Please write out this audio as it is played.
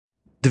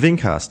The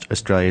Vincast,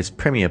 Australia's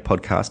premier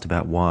podcast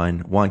about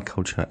wine, wine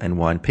culture and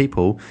wine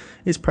people,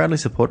 is proudly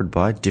supported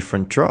by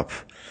Different Drop.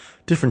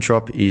 Different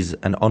Drop is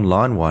an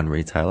online wine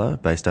retailer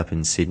based up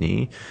in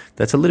Sydney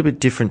that's a little bit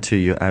different to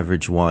your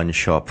average wine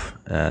shop.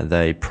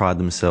 They pride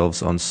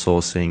themselves on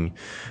sourcing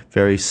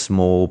very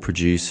small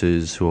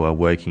producers who are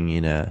working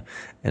in a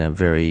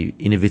very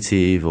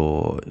innovative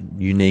or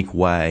unique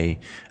way,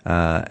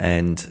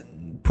 and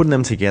putting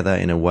them together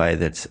in a way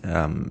that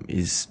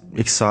is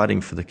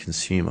exciting for the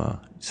consumer.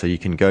 So you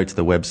can go to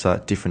the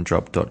website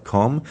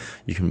differentdrop.com.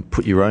 You can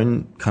put your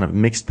own kind of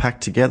mixed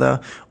pack together,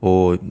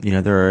 or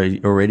there are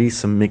already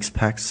some mixed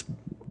packs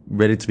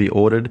ready to be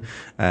ordered,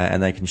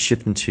 and they can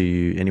ship them to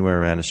you anywhere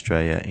around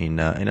Australia in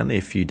only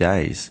a few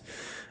days.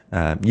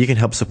 You can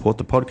help support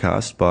the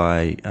podcast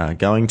by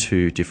going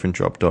to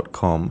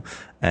differentdrop.com,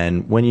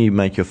 and when you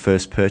make your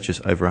first purchase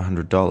over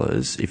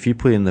 $100, if you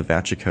put in the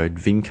voucher code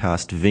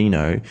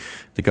VINCASTVINO,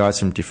 the guys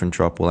from Different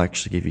Drop will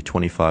actually give you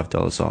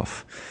 $25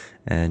 off.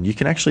 And you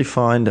can actually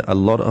find a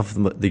lot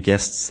of the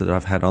guests that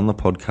I've had on the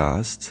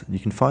podcast. You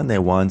can find their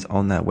wines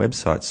on that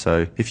website.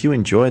 So if you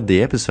enjoyed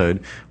the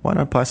episode, why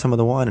not buy some of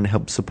the wine and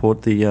help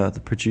support the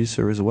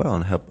producer as well,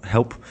 and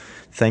help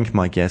thank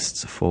my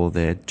guests for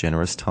their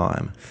generous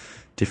time.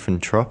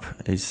 Different Drop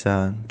is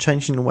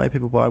changing the way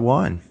people buy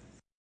wine.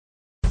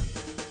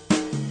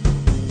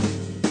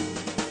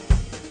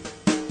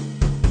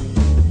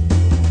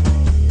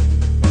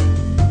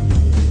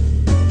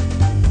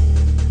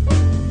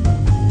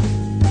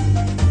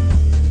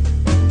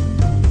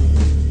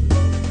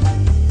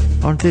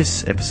 On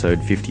this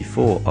episode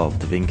 54 of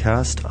the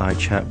Vincast, I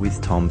chat with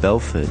Tom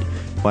Belford,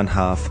 one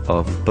half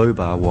of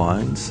Bobar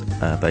Wines,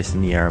 based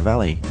in the Yarra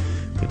Valley.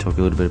 We talk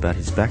a little bit about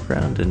his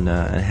background and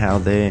how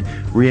they're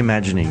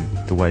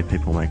reimagining the way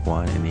people make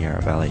wine in the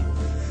Yarra Valley.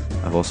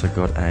 I've also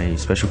got a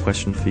special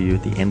question for you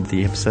at the end of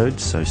the episode,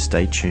 so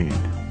stay tuned.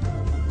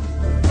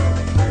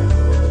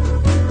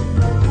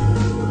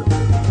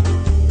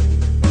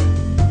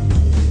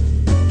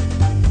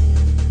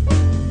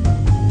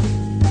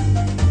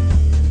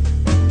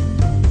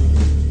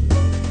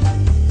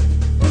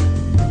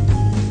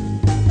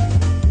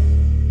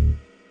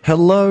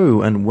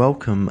 Hello and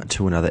welcome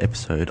to another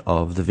episode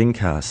of the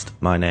Vincast.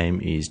 My name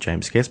is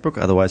James Guestbrook,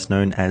 otherwise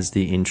known as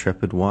the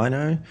Intrepid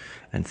Wino,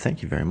 and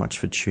thank you very much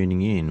for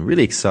tuning in.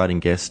 Really exciting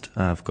guest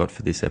I've got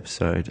for this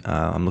episode.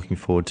 I'm looking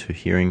forward to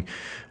hearing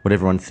what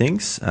everyone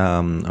thinks.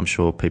 I'm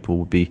sure people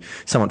will be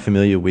somewhat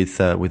familiar with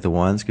the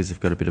wines because they've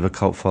got a bit of a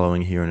cult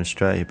following here in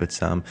Australia, but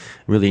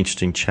really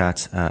interesting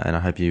chat, and I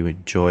hope you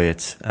enjoy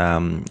it.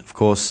 Of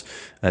course,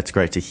 it's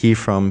great to hear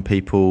from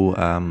people,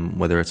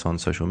 whether it's on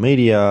social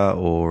media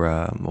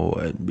or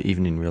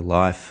even in real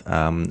life.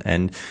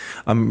 And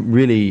I'm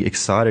really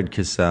excited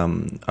because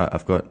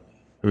I've got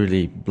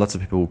really lots of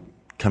people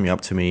coming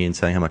up to me and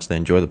saying how much they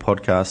enjoy the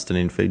podcast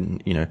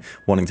and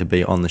wanting to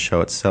be on the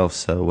show itself.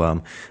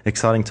 So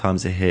exciting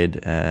times ahead,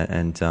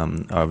 and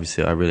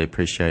obviously I really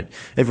appreciate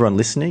everyone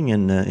listening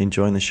and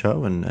enjoying the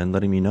show and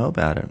letting me know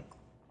about it.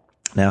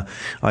 Now,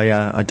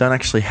 I don't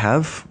actually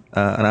have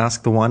an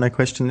Ask the Wino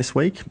question this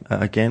week.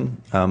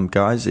 Again,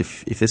 guys,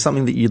 if there's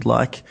something that you'd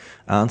like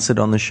answered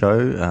on the show,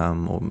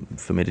 or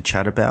for me to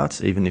chat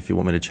about, even if you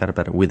want me to chat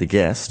about it with a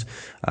guest,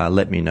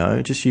 let me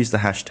know. Just use the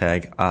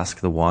hashtag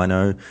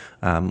AskTheWino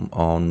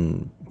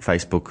on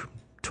Facebook,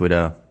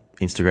 Twitter,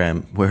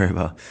 Instagram,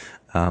 wherever,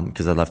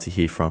 because I'd love to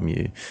hear from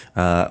you.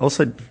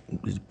 Also,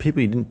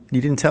 people, you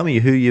didn't tell me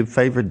who your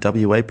favourite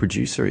WA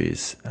producer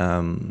is.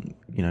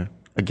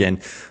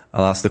 Again,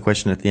 I'll ask the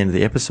question at the end of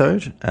the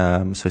episode,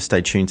 so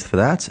stay tuned for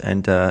that.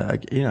 And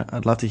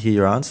I'd love to hear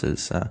your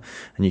answers,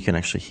 and you can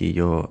actually hear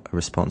your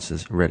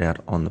responses read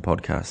out on the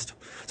podcast.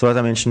 So as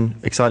I mentioned,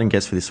 exciting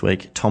guest for this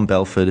week, Tom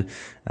Belford.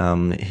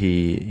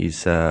 He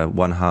is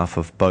one half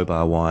of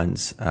Bobar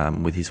Wines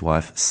with his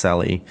wife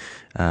Sally,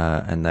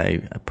 and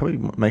they are probably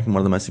making one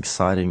of the most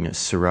exciting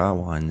Syrah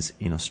wines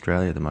in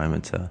Australia at the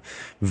moment.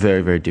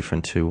 Very, very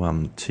different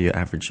to your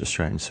average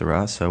Australian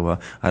Syrah. So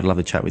I'd love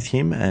to chat with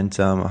him, and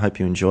I hope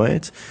you enjoy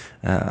it.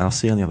 I'll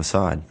see you on the other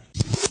side.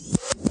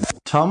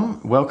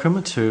 Tom,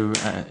 welcome to,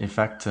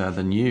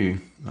 the new,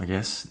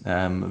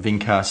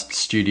 Vincast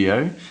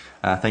studio.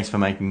 Thanks for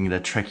making the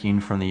trek in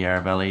from the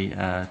Yarra Valley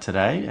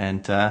today,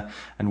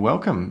 and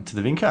welcome to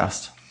the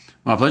Vincast.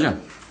 My pleasure.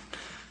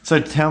 So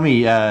tell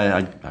me,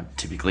 I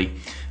typically,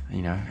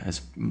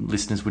 as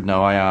listeners would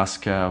know, I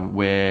ask what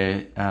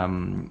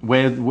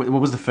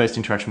was the first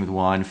interaction with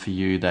wine for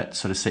you that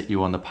sort of set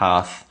you on the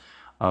path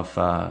of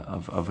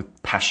a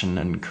passion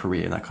and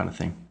career, that kind of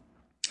thing?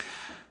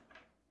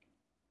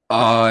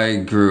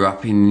 I grew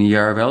up in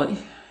Yarra Valley,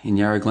 in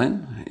Yarra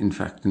Glen. In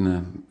fact,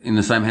 in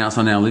the same house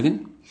I now live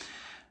in.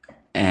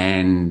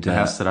 And the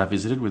house that I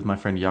visited with my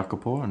friend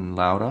Jacopo and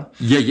Laura.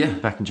 Yeah.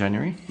 Back in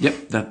January.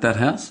 Yep, that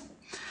house.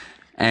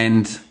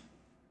 And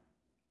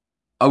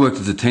I worked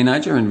as a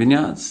teenager in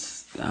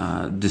vineyards,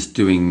 just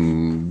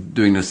doing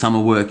the summer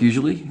work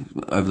usually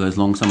over those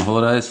long summer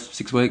holidays,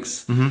 6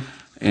 weeks. Mm-hmm.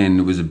 And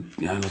it was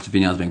lots of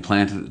vineyards being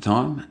planted at the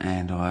time,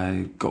 and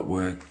I got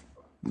work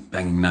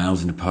banging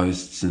nails into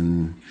posts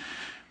and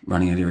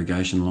running an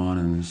irrigation line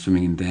and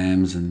swimming in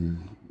dams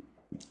and,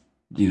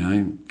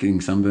 getting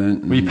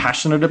sunburnt. Were you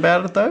passionate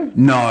about it though?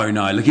 No.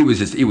 Look, it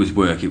was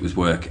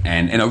work,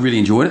 and I really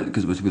enjoyed it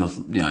because it was with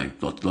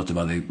lots of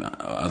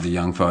other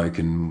young folk,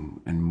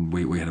 and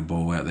we had a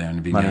ball out there in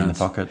the vineyards.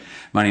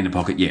 Money in the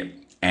pocket, yeah.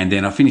 And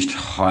then I finished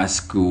high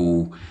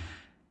school,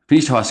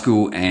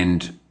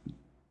 and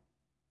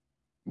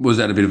was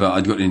at a bit of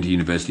I'd got into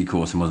university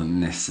course and wasn't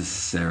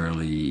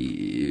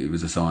necessarily, it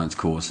was a science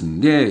course,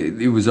 and yeah,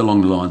 it was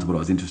along the lines of what I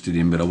was interested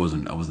in, but I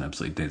wasn't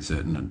absolutely dead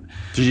certain. And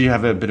did you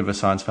have a bit of a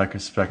science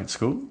focus back at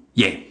school?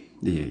 Yeah.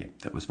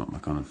 That was my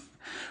kind of,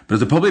 but it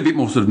was probably a bit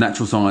more sort of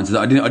natural sciences.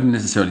 I didn't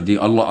necessarily do.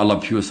 I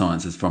love pure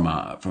sciences from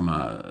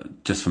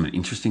an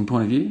interesting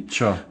point of view.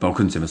 Sure. But I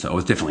couldn't say I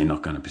was definitely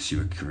not going to pursue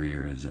a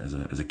career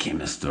as a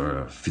chemist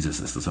or a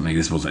physicist or something.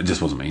 It just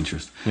wasn't my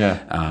interest.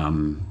 Yeah.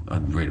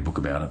 I'd read a book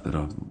about it, but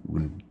I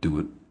wouldn't do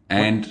it.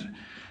 And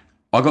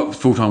I got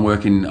full-time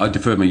work I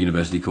deferred my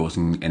university course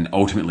and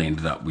ultimately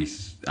ended up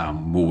with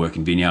more work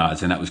in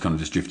vineyards, and that was kind of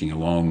just drifting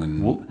along.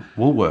 And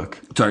wool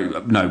work? Sorry,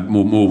 no,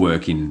 more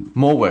work in...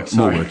 More work,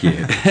 sorry. More work,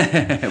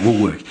 yeah.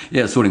 Wool work.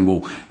 Yeah, sorting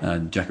wool,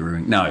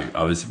 jackarooing. No,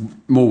 I was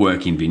more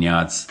work in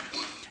vineyards,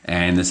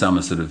 and the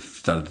summer sort of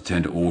started to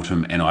turn to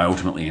autumn, and I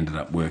ultimately ended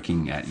up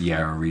working at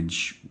Yarra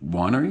Ridge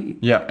Winery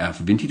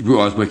for vintage. I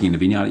was working in the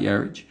vineyard at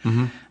Yarra Ridge,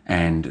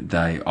 and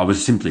I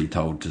was simply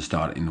told to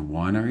start in the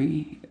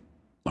winery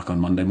like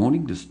on Monday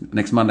morning, just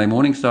next Monday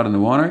morning, start in the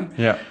winery.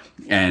 Yeah.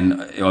 And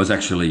I was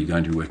actually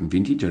going to be working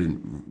vintage.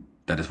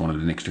 They just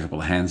wanted an extra couple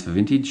of hands for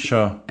vintage.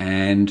 Sure.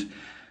 And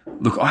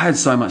look, I had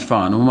so much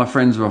fun. All my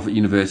friends were off at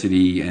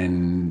university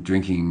and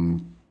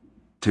drinking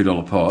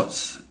 $2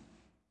 pots.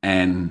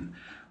 And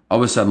I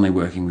was suddenly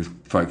working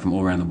with folk from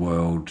all around the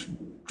world,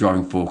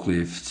 driving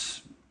forklifts,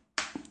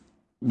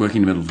 working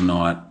in the middle of the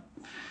night,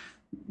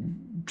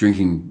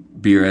 drinking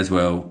beer as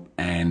well.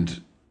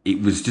 And it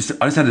was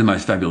I just had the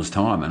most fabulous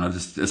time, and I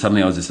was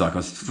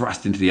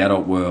thrust into the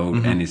adult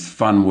world and this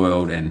fun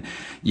world, and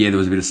yeah, there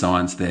was a bit of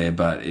science there,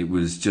 but it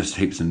was just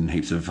heaps and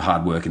heaps of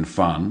hard work and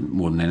fun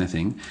more than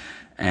anything.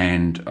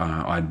 And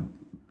I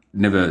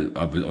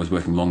was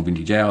working long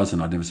vintage hours,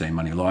 and I'd never seen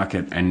money like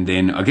it. And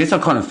then I guess I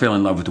kind of fell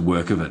in love with the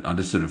work of it. I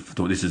just sort of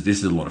thought this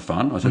is a lot of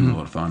fun. I was having a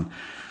lot of fun,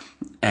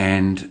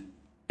 and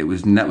that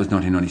was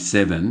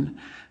 1997,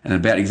 and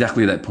about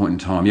exactly at that point in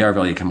time, Yarra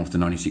Valley had come off the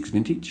 96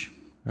 vintage.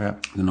 Yeah.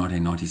 The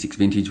 1996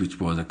 vintage, which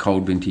was a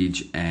cold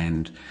vintage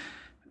and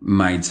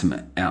made some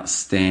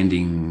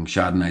outstanding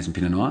Chardonnays and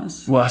Pinot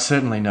Noirs. Well, I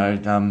certainly know,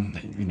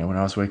 when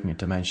I was working at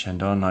Domaine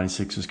Chandon,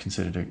 96 was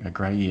considered a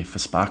great year for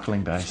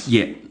sparkling base.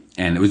 Yeah,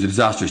 and it was a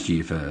disastrous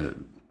year for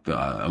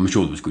I'm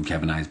sure there was good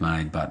Cabernets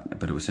made, but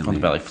it was certainly...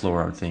 On the Valley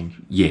floor, I would think.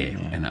 Yeah.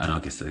 And I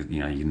guess,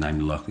 you name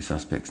the likely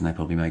suspects and they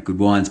probably make good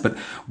wines. But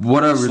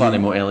what I really... Slightly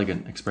more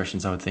elegant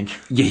expressions, I would think.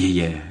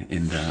 Yeah.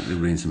 And there would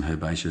have been some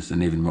herbaceous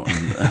and even rotten...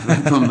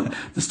 from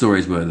the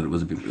stories were that it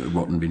was a bit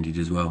rotten vintage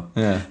as well.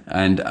 Yeah.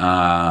 And...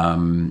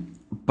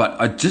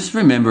 but I just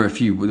remember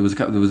there was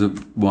a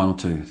wine or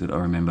two that I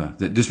remember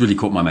that just really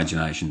caught my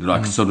imagination, that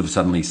I sort of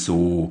suddenly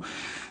saw...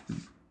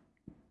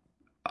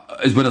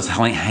 As well as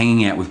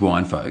hanging out with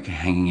wine folk,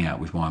 hanging out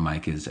with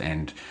winemakers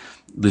and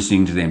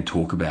listening to them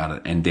talk about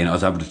it. And then I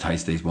was able to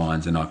taste these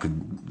wines, and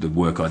the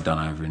work I'd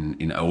done over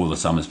in all the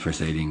summers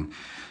preceding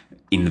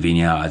in the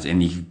vineyards.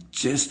 And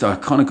I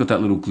kind of got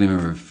that little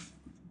glimmer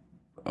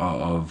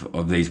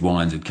of these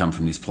wines that come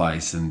from this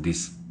place and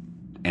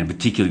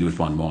particularly with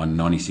one wine,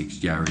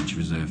 96 Yarra Ridge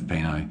Reserve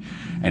Pinot.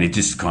 And it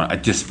just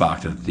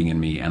sparked a thing in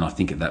me. And I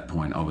think at that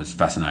point I was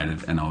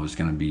fascinated and I was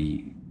going to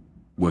be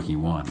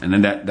working wine, and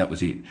then that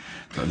was it.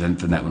 So then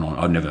from that one on,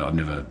 I've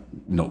never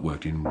not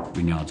worked in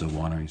vineyards or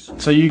wineries.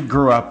 So you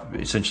grew up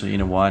essentially in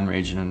a wine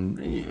region,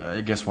 and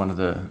I guess one of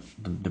the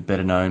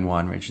better known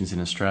wine regions in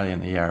Australia,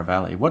 in the Yarra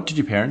Valley. What did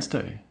your parents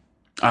do?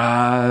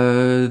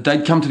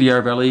 They'd come to the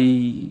Yarra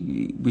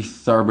Valley with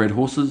thoroughbred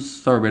horse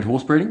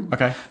breeding.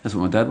 Okay, that's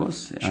what my dad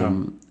was.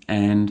 Sure.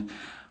 And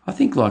I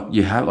think it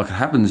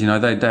happens, they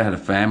had a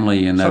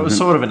family, and so it was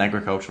sort of an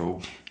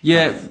agricultural.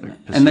 Yeah,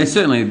 and they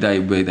certainly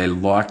they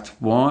liked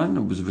wine.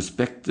 It was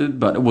respected,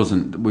 but it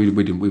wasn't. We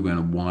weren't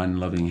a wine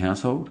loving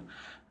household,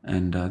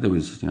 and there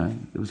was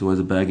always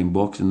a bag in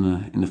box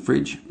in the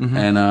fridge,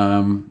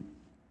 and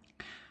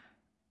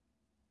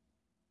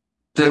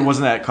so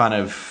wasn't that kind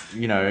of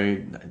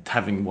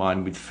having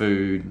wine with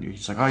food?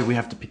 It's like, we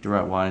have to pick the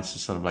right wine. It's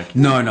just sort of like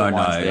no.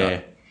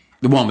 There.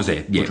 The wine was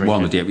there. Yeah,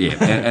 wine was there.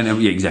 Yeah, and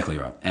yeah, exactly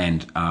right.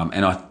 And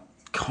I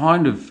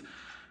kind of.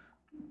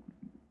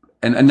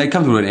 And they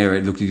come to an area,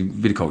 look,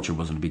 viticulture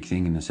wasn't a big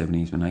thing in the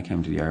 70s when they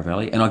came to the Yarra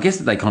Valley. And I guess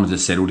that they kind of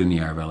just settled in the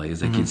Yarra Valley as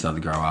their kids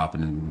started to grow up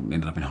and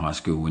ended up in high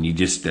school. And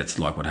that's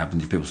like what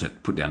happens if people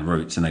put down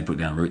roots, and they put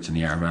down roots in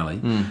the Yarra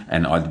Valley.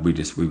 And I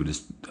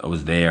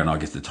was there, and I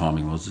guess the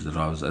timing was that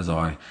I was, as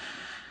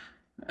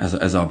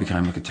I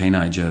became like a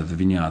teenager, the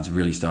vineyards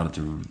really started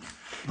to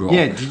rock.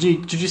 Yeah, did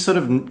you sort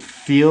of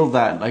feel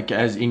that, like,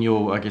 as in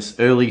your, I guess,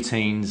 early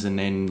teens and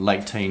then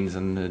late teens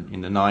and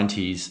in the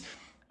 90s,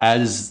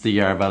 as the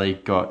Yarra Valley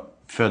got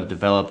further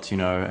developed,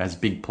 as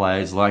big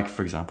players like,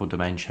 for example,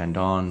 Domaine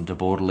Chandon, de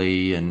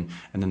Bordelais, and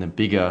then the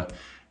bigger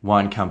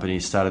wine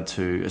companies started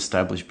to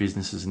establish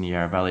businesses in the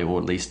Yarra Valley, or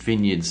at least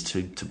vineyards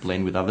to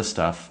blend with other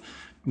stuff.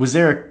 Was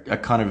there a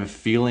kind of a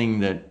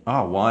feeling that,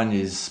 wine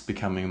is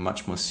becoming a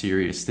much more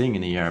serious thing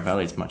in the Yarra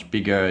Valley? It's much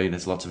bigger.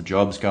 There's lots of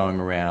jobs going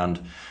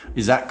around.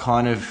 Is that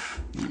kind of,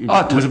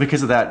 was it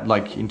because of that,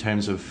 like in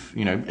terms of,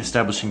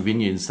 establishing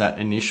vineyards, that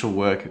initial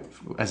work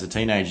as a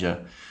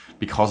teenager,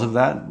 because of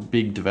that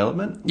big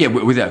development? Yeah,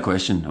 without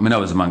question. I mean, I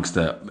was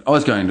I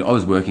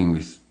was working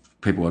with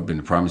people I'd been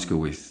to primary school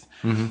with,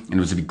 and it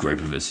was a big group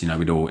of us, it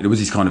was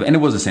this kind of, and it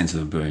was a sense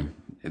of a boom.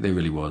 There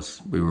really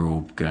was. We were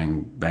all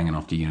banging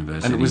off to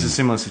university. And it was a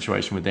similar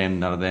situation with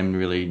them. None of them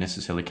really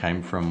necessarily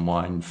came from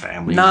wine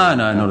families. No,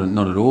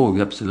 not at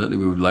all. Absolutely.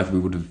 We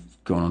would have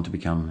gone on to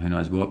become, who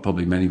knows what,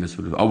 probably many of us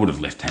would have, I would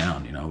have left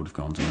town, I would have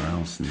gone somewhere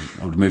else, and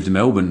I would have moved to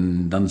Melbourne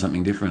and done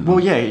something different.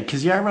 Well, yeah,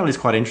 because Yarra Valley is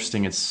quite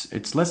interesting.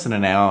 It's less than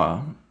an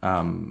hour,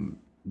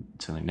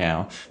 certainly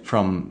now,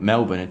 from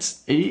Melbourne.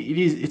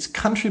 It's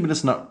country, but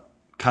it's not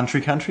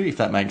country, if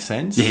that makes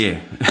sense. Yeah.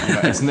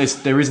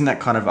 There isn't that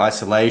kind of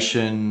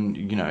isolation.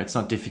 It's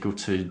not difficult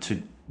to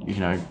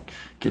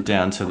get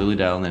down to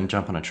Lilydale and then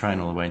jump on a train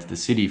all the way into the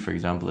city, for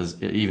example,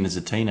 even as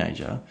a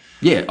teenager.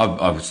 Yeah,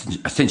 I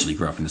essentially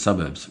grew up in the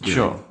suburbs. Really.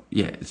 Sure.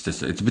 Yeah, it's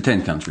a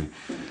pretend country.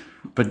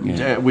 But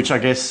which I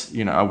guess,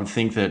 I would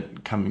think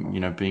that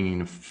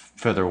being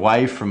further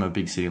away from a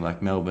big city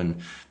like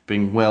Melbourne,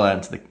 being well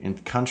out into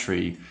the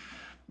country,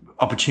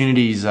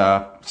 opportunities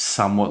are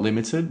somewhat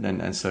limited,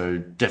 and so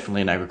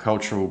definitely an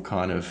agricultural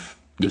kind of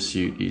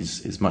pursuit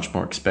is much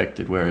more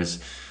expected. Whereas,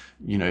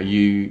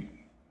 you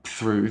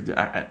through,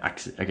 I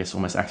guess,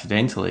 almost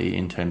accidentally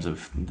in terms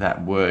of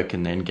that work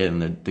and then getting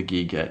the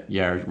gig at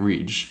Yarra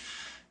Ridge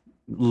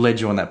led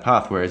you on that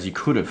path. Whereas you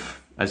could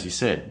have, as you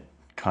said,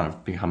 kind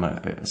of become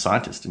a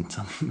scientist in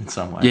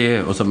some way.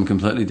 Yeah, or something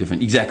completely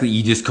different. Exactly.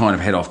 You just kind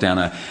of head off down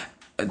a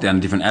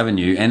different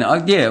avenue. And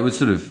it was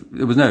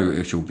there was no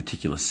actual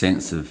particular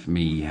sense of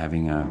me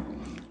having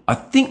I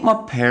think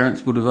my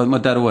parents would have, my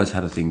dad always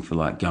had a thing for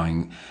like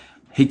going,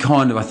 he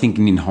kind of, I think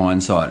in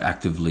hindsight,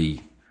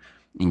 actively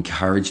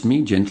encouraged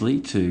me gently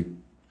to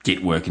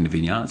get work in the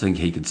vineyards. I think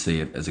he could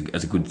see it as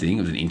a good thing.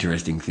 It was an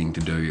interesting thing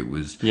to do. It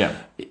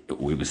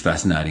was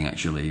fascinating,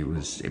 actually. It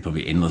was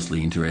probably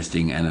endlessly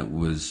interesting. And it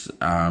was,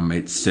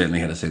 it certainly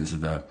had a sense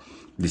of,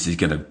 this is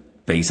going to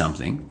be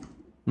something.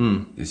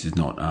 This is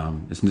not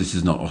this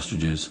is not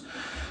ostriches.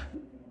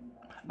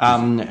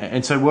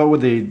 And so, what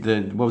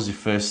was your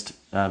first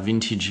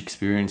vintage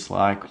experience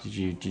like? Did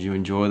you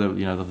enjoy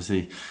the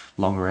obviously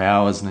longer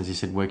hours and, as you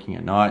said, working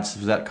at nights?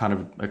 Was that kind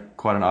of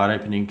quite an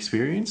eye-opening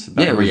experience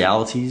about the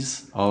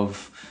realities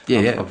of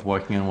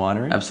working in a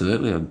winery?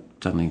 Absolutely.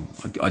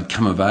 I'd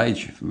come of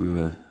age.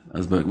 I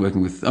was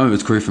working with it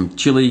was a crew from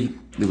Chile.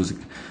 There was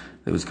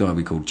a guy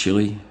we called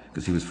Chile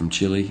because he was from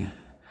Chile,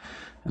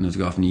 and there was a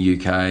guy from the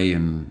UK,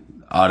 and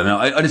I don't know.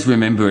 I just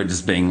remember it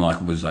just being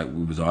it was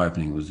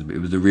eye-opening. It was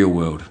the real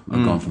world.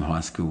 I'd gone from high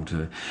school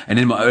to, and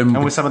then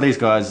and with some of these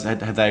guys, had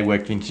they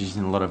worked vintages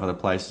in a lot of other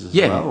places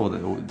as well,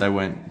 or they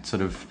weren't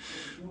sort of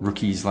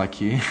rookies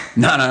like you?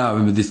 No. I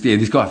remember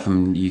this guy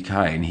from the UK,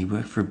 and he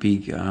worked for a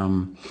big.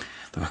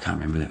 I can't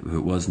remember who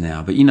it was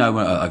now, but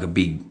like a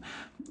big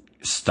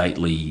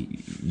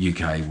stately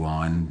UK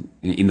wine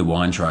in the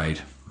wine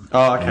trade.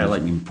 Oh, okay,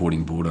 like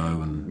importing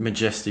Bordeaux and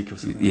Majestic or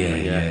something. Yeah.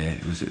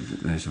 It was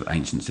sort of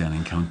ancient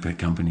sounding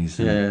companies.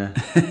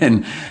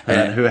 And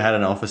who had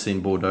an office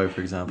in Bordeaux,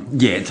 for example.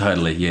 Yeah,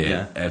 totally.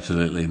 Yeah,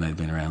 absolutely. And they'd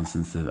been around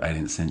since the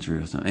 18th century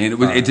or something.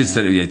 And it just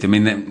sort of, I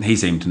mean, he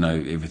seemed to know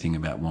everything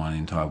about wine in the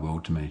entire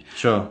world to me.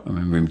 Sure. I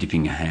remember him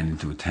dipping a hand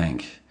into a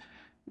tank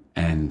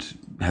and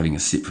having a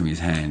sip from his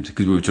hand,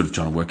 because we were sort of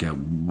trying to work out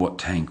what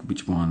tank,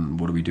 which one,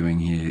 what are we doing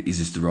here? Is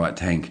this the right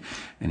tank?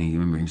 And I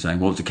remember him saying,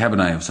 well, it's a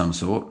Cabernet of some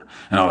sort.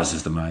 And I was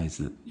just amazed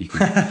that you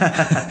could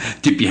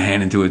dip your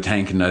hand into a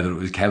tank and know that it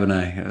was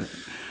Cabernet.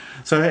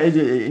 So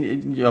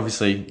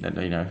obviously,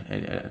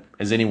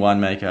 as any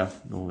winemaker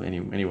or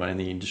anyone in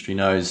the industry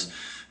knows,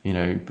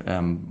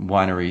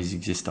 wineries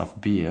exist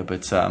off beer.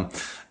 But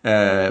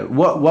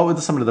what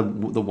were some of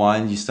the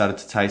wines you started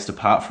to taste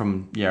apart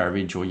from Yarra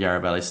Ridge or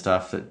Yarra Valley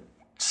stuff that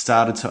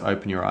started to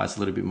open your eyes a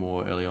little bit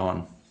more early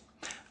on?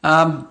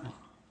 I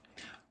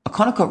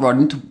kind of got right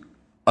into.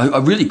 I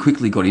really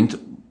quickly got into.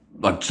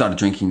 Started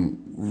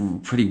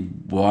drinking pretty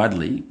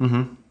widely,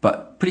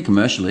 but pretty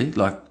commercially.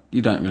 Like,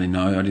 you don't really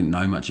know. I didn't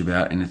know much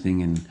about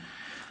anything, and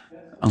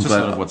I'm just glad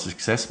sort of what's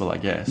successful, I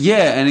guess.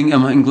 Yeah, and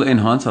in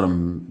hindsight,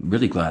 I'm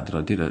really glad that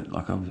I did it.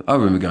 Like, I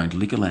remember going to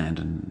Liquorland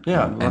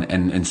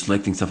and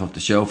selecting stuff off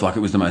the shelf like it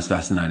was the most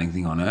fascinating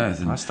thing on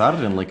earth. And I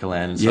started in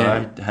Liquorland, so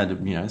I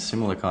had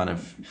similar kind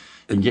of.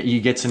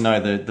 You get to know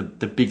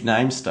the big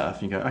name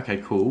stuff. You go, okay,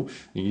 cool.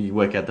 You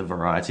work out the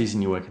varieties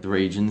and you work out the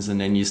regions,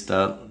 and then you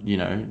start,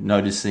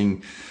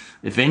 noticing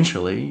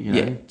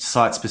eventually,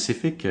 site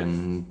specific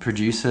and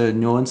producer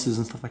nuances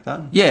and stuff like that.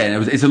 Yeah,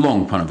 and it's a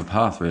long kind of a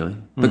path, really.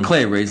 But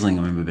Clare Riesling,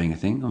 I remember being a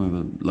thing. I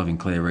remember loving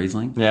Clare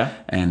Riesling. Yeah.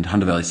 And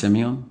Hunter Valley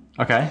Semillon.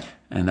 Okay.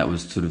 And that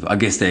was sort of, I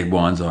guess, their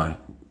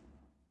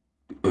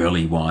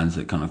early wines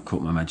that kind of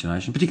caught my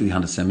imagination, particularly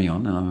Hunter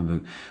Semillon. And I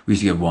remember we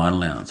used to get wine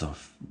allowance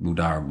off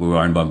Muldara. We were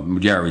owned by,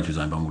 Yarra Ridge was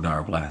owned by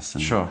Muldara Blass.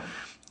 And Sure.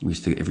 we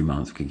used to, every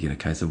month, we could get a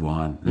case of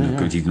wine. And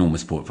an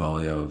enormous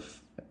portfolio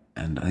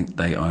and I think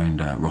they owned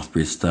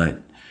Rothbury Estate.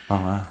 Oh,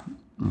 wow.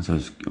 And so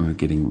we were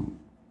getting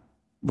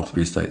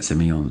Rothbury Estate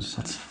Semillons.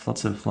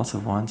 Lots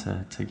of wine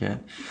to get.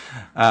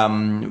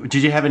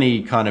 Did you have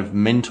any kind of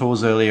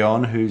mentors early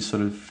on who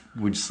sort of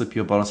would slip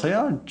you a bottle and say,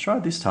 "Oh, try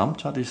this, Tom.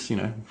 Try this.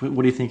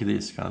 What do you think of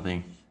this?" kind of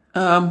thing?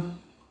 I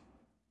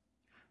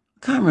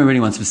can't remember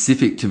anyone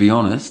specific, to be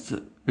honest.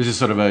 It was just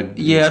sort of I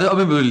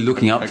remember really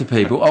looking up to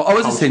people. I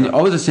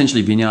was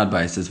essentially vineyard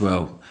based as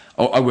well.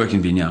 I worked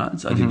in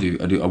vineyards. I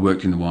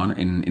worked in the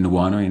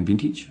winery and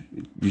vintage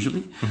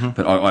usually,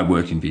 but I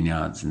worked in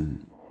vineyards,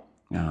 and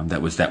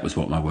that was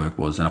what my work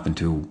was. And up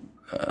until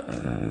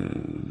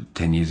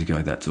 10 years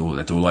ago, that's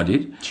all I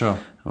did. Sure.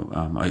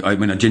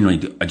 I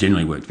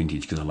generally worked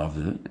vintage because I loved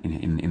it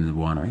in the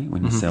winery,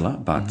 in the cellar.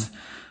 But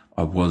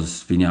I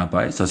was vineyard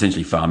based, so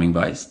essentially farming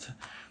based.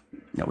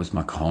 That was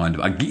my kind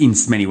of, in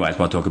many ways,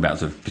 when I talk about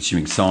sort of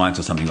pursuing science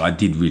or something, I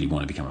did really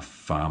want to become a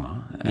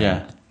farmer.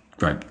 And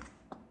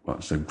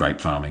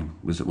grape farming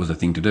was a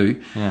thing to do.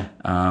 Yeah.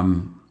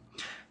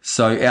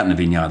 So out in the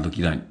vineyard, look,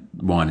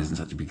 wine isn't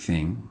such a big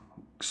thing.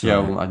 So, yeah,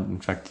 well, in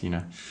fact,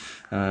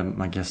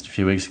 my guest a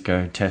few weeks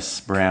ago, Tess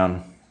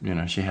Brown,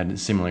 she had a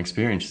similar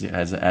experience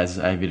as a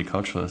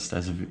viticulturalist,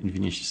 as a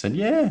vineyard. She said,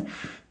 "Yeah,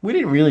 we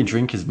didn't really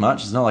drink as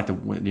much. It's not like all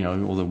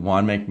the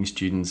winemaking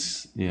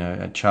students,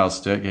 at Charles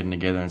Sturt getting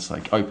together and it's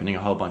like opening a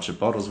whole bunch of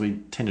bottles. We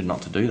tended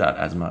not to do that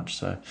as much.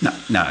 So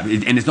no,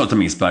 and it's not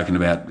something spoken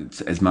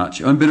about as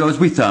much. But I was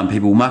with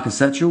people, Marcus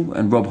Satchell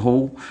and Rob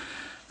Hall.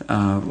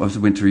 I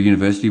went to a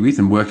university with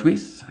and worked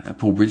with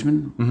Paul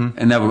Bridgman,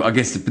 and they were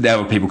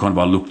people kind of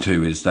I looked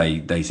to as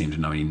they seemed to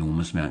know an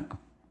enormous amount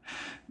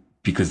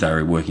because they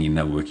were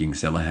working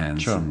cellar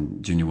hands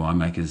and junior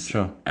winemakers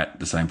at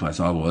the same place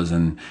I was,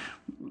 and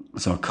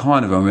so I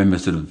remember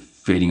sort of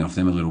feeding off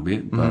them a little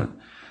bit, but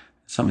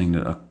something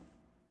that I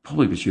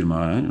probably pursued on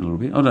my own a little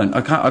bit. I don't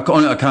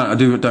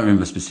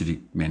remember a specific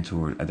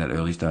mentor at that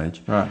early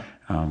stage. Right.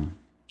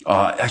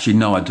 Actually,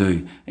 no, I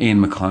do.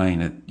 Ian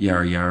McLean at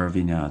Yarra Yarra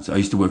Vineyards. I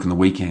used to work on the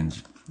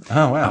weekends.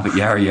 Oh, wow. Up at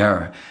Yarra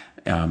Yarra,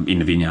 in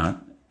the vineyard,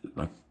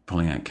 like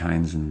pulling out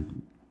canes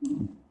and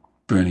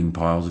burning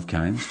piles of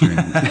canes.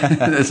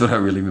 That's what I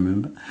really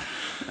remember.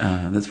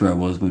 That's where I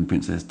was when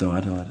Princess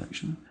died,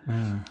 actually.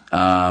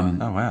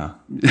 Oh, wow.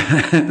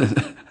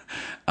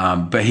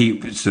 But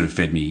he sort of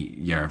fed me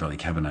Yarra Valley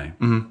Cabernet.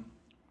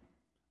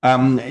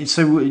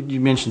 So you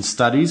mentioned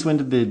studies. When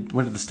did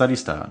the study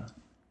start?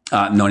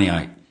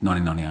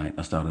 1998.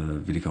 I started a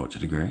viticulture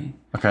degree.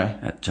 Okay.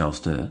 At Charles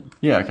Sturt.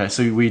 Yeah. Okay.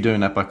 So were you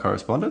doing that by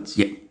correspondence?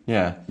 Yeah.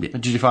 Yeah.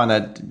 Did you find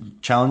that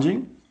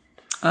challenging?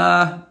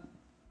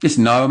 Yes,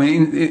 no. I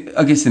mean,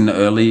 I guess in the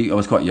early, I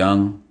was quite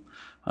young.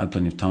 I had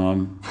plenty of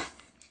time.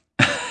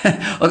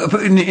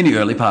 In the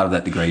early part of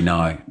that degree,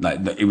 no.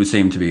 It would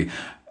seem to be.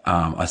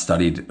 I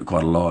studied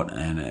quite a lot,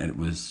 and it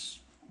was.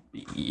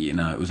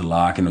 It was a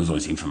lark, and there was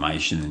always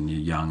information, and you're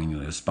young and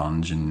you're a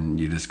sponge, and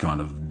you just kind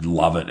of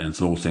love it, and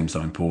it all seems so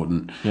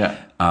important. Yeah.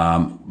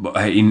 But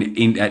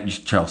at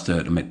Charles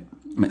Sturt, I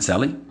met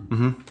Sally,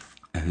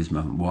 who's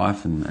my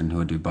wife, and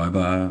who I do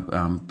Bobar,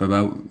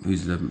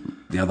 who's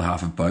the other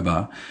half of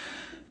Bobar.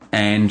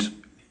 And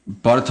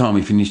by the time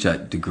we finished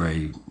that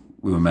degree,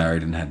 we were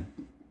married and had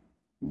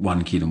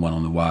one kid and one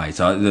on the way.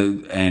 So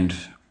the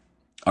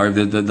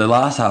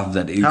last half of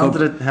that. How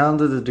long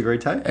did the degree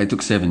take? It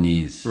took 7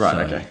 years. Right. So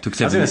Okay. Took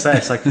 7 I was going to say,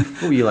 it's like,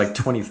 what were you, like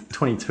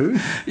 22?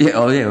 Yeah.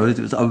 Oh, yeah.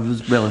 I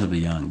was relatively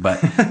young,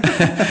 but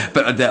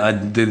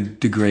the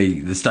degree,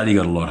 the study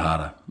got a lot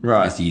harder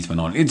as the years went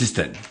on. It's just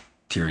that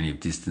tyranny of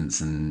distance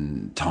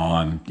and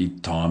time.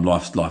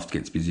 Life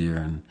gets busier,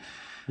 and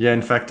yeah.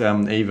 In fact,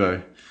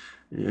 Evo.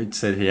 He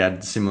said he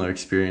had similar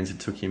experience.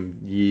 It took him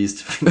years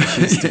to finish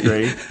his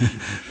degree.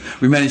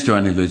 We managed to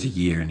only lose a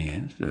year in the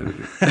end. So.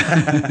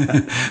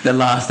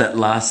 that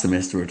last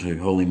semester or two,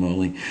 holy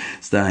moly,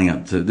 staying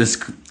up to this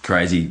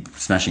crazy,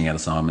 smashing out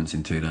assignments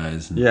in 2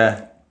 days.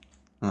 Yeah.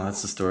 Oh,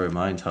 that's the story of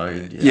my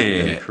entire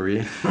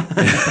career.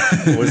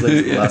 Always leave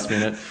at the last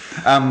minute.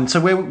 So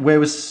where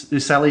was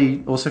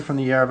Sally also from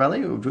the Yarra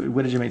Valley? Or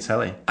where did you meet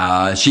Sally?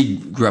 She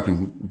grew up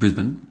in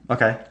Brisbane.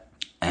 Okay.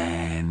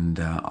 And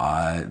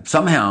I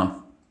somehow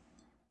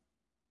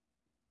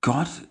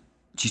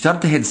she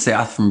started to head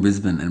south from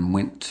Brisbane and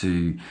went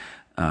to,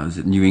 was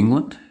it New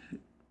England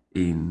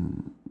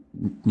in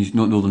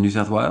northern New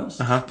South Wales?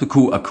 It's a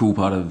cool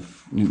part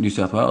of New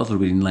South Wales, a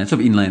little bit inland, sort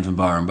of inland from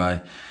Byron Bay.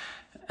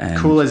 And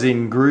cool as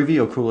in groovy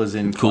or cool as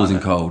in cool as in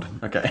cold.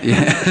 Okay.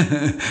 Yeah.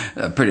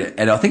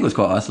 And I think it was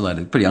quite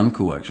isolated, pretty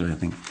uncool actually, I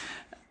think.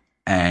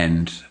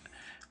 And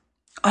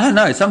I don't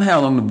know, somehow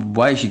along the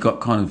way she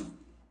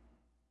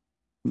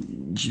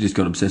just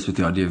got obsessed with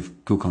the idea of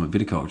cool climate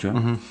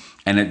viticulture,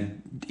 and it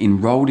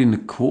enrolled in the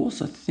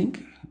course, I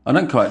think. I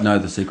don't quite know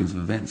the sequence of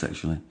events,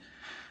 actually.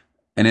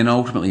 And then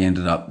ultimately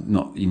ended up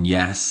not in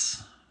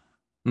Yass,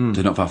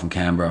 so not far from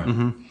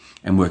Canberra,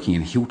 and working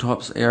in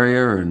Hilltops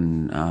area,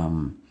 and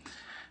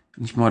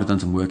she might have done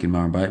some work in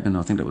Murray Bateman.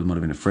 I think that might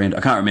have been a friend.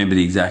 I can't remember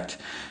the exact.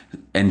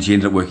 And she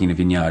ended up working in a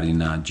vineyard in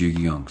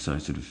Jugiong, so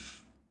sort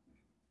of,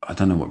 I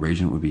don't know what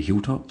region it would be,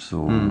 Hilltops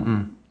or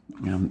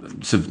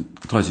sort of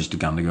closest to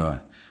Gundagai.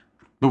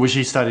 But was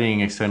she studying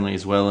externally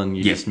as well, and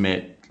you just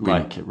met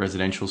like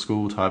residential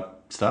school type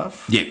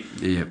stuff?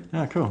 Yeah.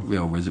 Oh, cool.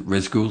 Yeah,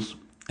 res schools.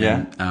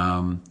 Yeah.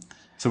 And,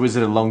 so was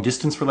it a long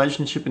distance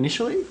relationship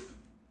initially?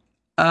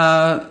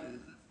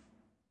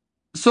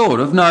 Sort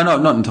of. No,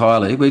 not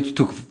entirely. It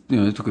took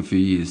a few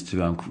years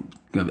to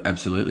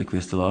absolutely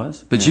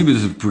crystallise. But she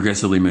was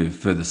progressively moved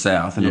further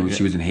south, and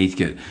she was in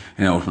Heathcote,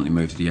 and ultimately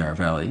moved to the Yarra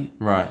Valley.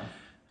 Right.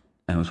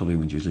 And it was probably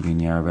when she was living in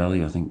the Yarra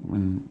Valley, I think,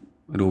 when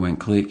it all went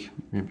click.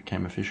 It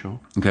became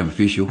official.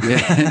 Yeah.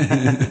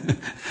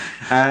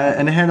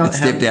 And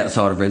stepped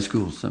outside of red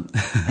schools. So.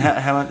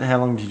 how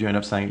long did you end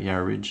up staying at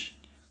Yarra Ridge?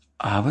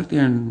 I worked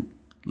there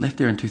left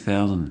there in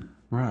 2000.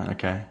 Right.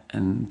 Okay.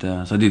 And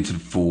so I did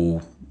sort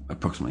of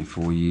approximately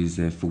 4 years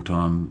there, full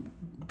time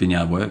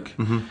vineyard work.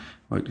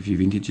 Worked a few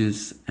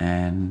vintages,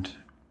 and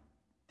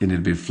then did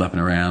a bit of flapping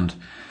around,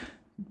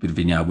 a bit of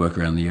vineyard work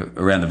around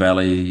the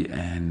valley,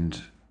 and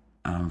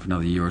for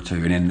another year or two,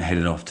 and then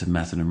headed off to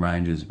Macedon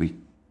Ranges. We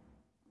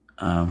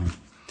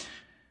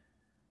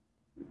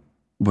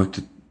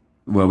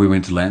we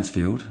went to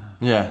Lancefield.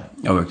 Yeah.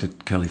 I worked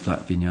at Curly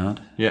Flat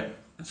Vineyard. Yeah.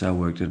 So I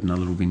worked at another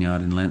little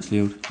vineyard in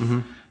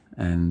Lancefield,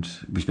 and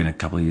we spent a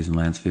couple of years in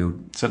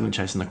Lancefield. Certainly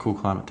chasing the cool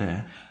climate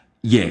there.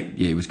 Yeah,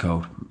 it was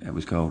cold. It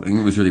was cold, and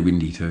it was really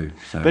windy too.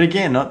 So. But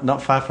again,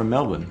 not far from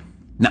Melbourne.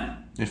 No,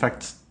 in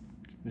fact,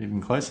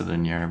 even closer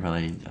than Yarra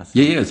Valley.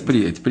 Yeah, it's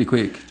pretty quick. It's pretty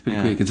quick.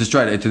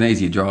 It's an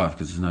easier drive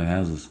because there's no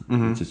houses.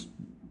 It's just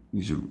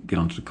you should get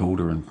onto the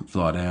Calder and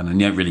fly down,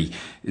 and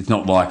it's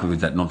not like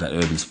with not that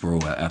urban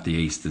sprawl out the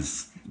east.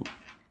 There's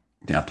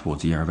out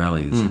towards the Yarra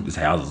Valley. There's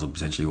houses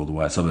essentially all the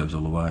way, suburbs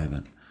all the way.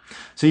 But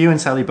so you and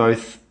Sally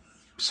both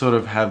sort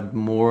of have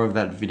more of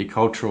that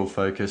viticultural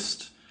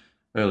focused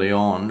early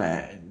on.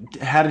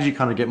 How did you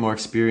kind of get more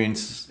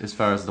experience as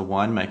far as the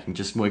winemaking,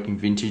 just working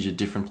vintage at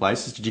different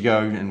places? Did you go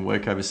and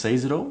work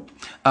overseas at all?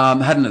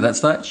 Hadn't at that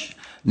stage.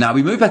 No,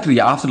 we moved back to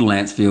after the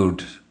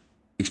Lancefield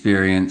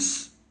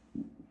experience.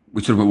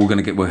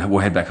 We'll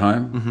head back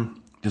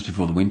home just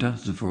before the winter,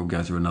 before we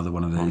go through another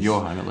one of these. Well,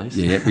 your home at least.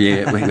 Yeah.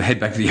 We head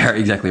back to the Yarra,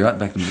 exactly right,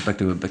 back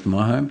to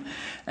my home,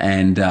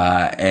 and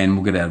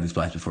we'll get out of this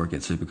place before it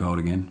gets super cold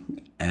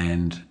again.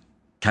 And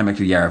came back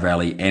to the Yarra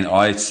Valley, and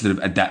I sort of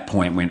at that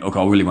point went, look,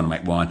 I really want to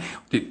make wine.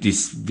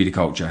 This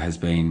viticulture has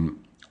been,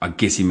 I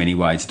guess, in many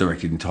ways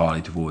directed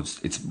entirely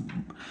towards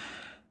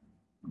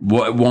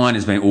wine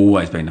has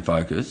always been the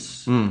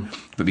focus,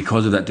 but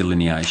because of that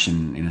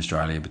delineation in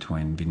Australia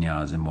between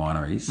vineyards and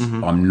wineries,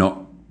 I'm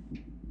not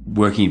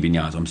working in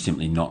vineyards. I'm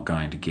simply not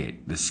going to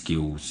get the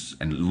skills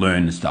and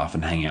learn the stuff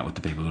and hang out with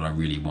the people that I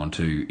really want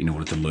to in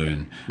order to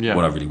learn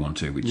what I really want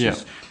to, which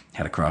is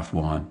how to craft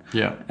wine.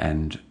 Yeah.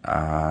 And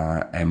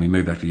we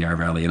moved back to the Yarra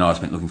Valley, and I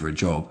spent looking for a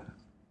job,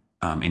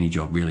 any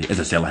job really, as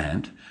a cellar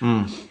hand.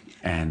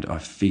 And I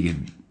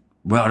figured,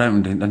 well, I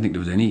don't think there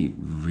was any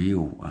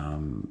real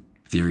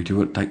theory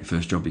to it. Take the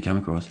first job you come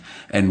across,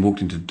 and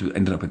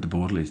ended up at the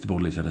Borderleys. The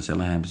Borderleys had a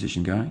cellar hand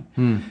position going,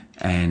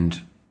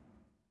 and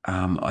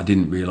I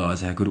didn't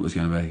realise how good it was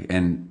going to be,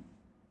 and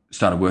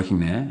started working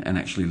there, and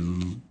actually,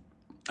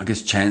 I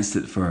guess, chanced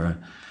it for a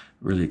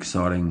really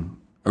exciting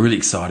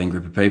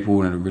group of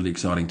people and a really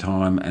exciting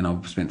time. And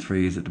I've spent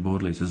 3 years at the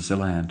Borderleys as a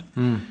cellar hand.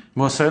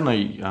 Well,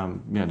 certainly,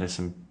 there's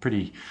some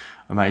pretty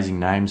amazing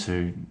names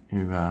who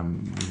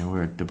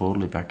were at the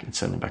Borderley back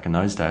in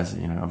those days.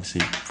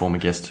 Obviously, former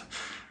guest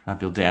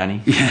Bill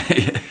Downey.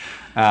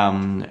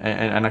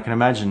 And I can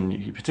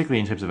imagine, particularly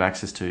in terms of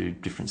access to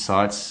different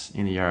sites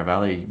in the Yarra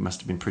Valley, must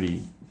have been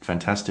pretty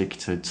fantastic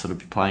to sort of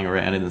be playing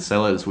around in the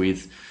cellars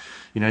with,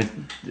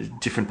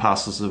 different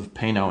parcels of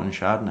Pinot and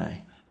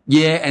Chardonnay.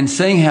 Yeah, and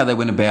seeing how they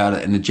went about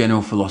it and the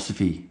general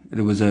philosophy. I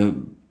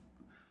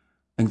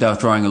think they were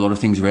throwing a lot of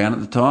things around at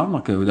the time.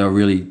 Like they were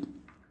really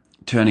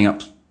turning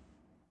up.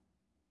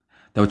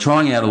 They were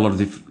trying out a lot of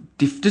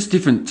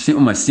different,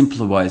 almost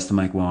simpler ways to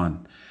make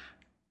wine.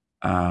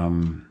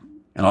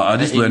 And I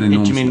just learned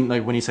enormous. Do you mean,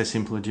 like, when you say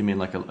simpler, do you mean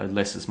like a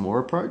less is more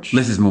approach?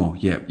 Less is more,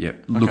 yeah. Okay.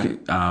 Look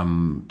at,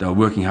 they were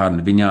working hard in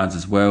the vineyards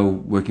as well,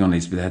 working on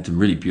these. They had some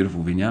really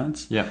beautiful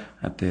vineyards. Yeah.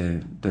 At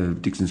the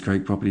Dixon's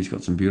Creek property's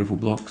got some beautiful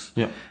blocks.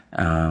 Yeah.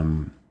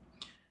 And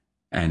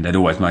they'd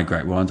always made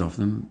great wines off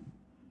them.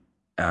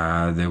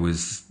 There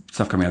was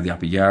stuff coming out of the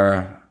Upper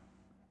Yarra.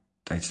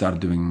 They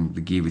started doing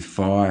the gear with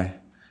Phi.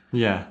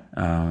 Yeah.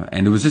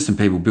 And there was just some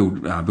people.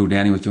 Bill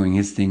Downey was doing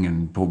his thing,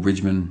 and Paul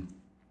Bridgman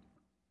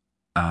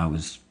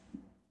was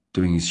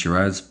doing his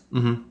Shiraz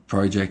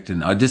project,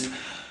 and I just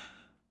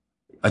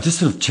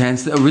sort of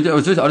chanced. I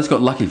just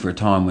got lucky for a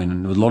time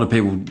when there was a lot of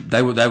people.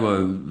 They were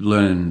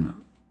learning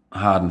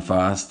hard and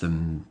fast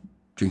and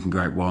drinking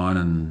great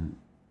wine,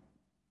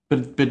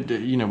 but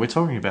we're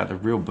talking about a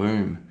real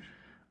boom,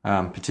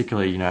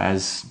 particularly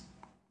as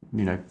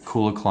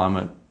cooler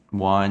climate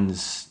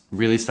wines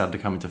really started to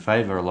come into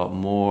favour a lot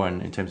more,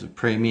 and in terms of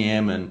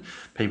premium, and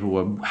people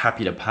were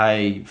happy to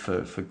pay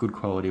for good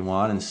quality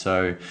wine, and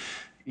so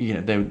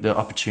the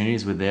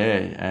opportunities were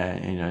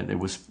there. There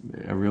was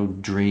a real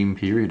dream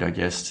period, I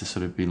guess, to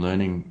sort of be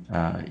learning,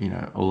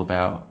 all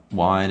about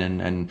wine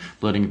and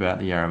learning about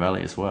the Yarra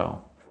Valley as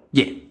well.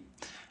 Yeah.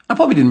 I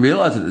probably didn't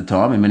realise at the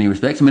time in many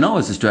respects. I mean, I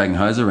was just dragging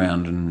hose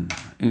around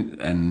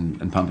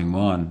and pumping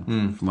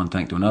wine from one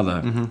tank to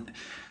another. Mm-hmm.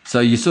 So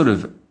you sort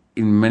of,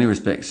 in many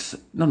respects,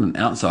 not an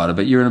outsider,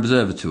 but you're an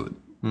observer to it.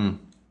 Mm.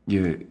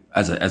 You,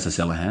 as a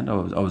cellar hand, I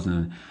was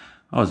an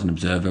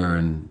observer,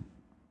 and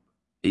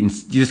you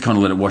just kind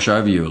of let it wash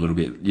over you a little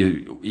bit.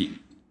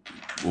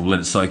 Or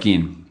let it soak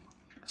in.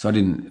 So I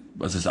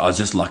was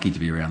just lucky to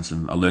be around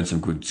I learned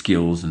some good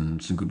skills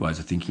and some good ways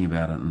of thinking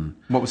about it. And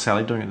what was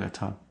Sally doing at that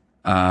time?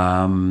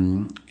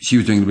 She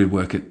was doing a bit of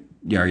work at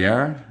Yarra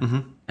Yarra, mm-hmm.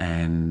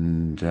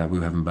 and we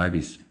were having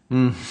babies.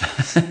 Mm.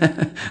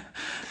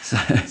 So,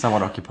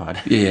 somewhat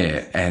occupied.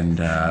 Yeah, and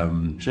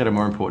she had a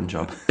more important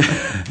job.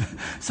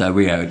 So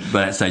by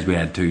that stage we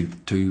had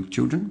two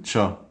children.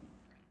 Sure.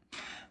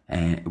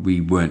 And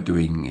we weren't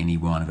doing any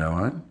wine of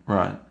our own.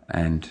 Right.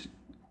 And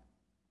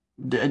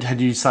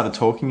had you started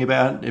talking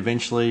about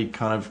eventually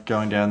kind of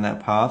going down that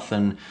path,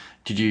 and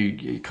did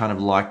you kind of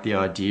like the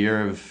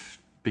idea of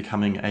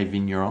becoming a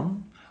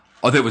vigneron?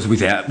 Oh, that was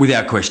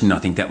without question. I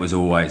think that was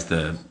always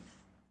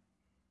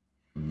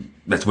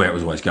that's where it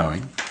was always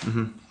going.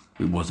 Mm-hmm.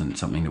 It wasn't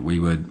something that we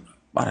would.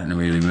 I don't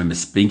really remember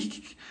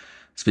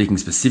speaking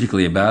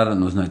specifically about it,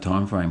 and there was no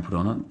time frame put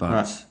on it. But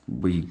right.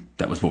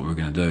 That was what we were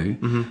going to do.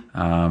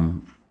 Mm-hmm.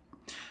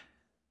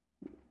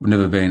 I've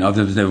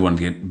never wanted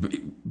to get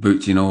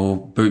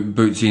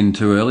boots in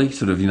too early.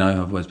 Sort of, I've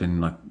always been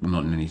like, I'm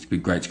not in any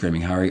great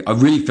screaming hurry. I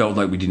really felt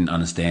like we didn't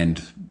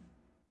understand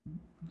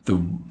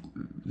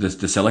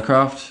the cellar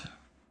craft.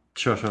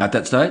 Sure. At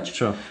that stage.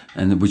 Sure.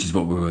 And which is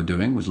what we were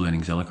doing, was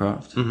learning cellar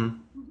craft. Mm-hmm.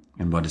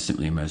 And by just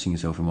simply immersing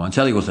yourself in wine.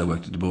 Sally also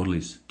worked at the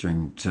Borderleys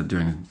during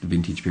the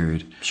vintage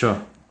period.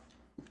 Sure.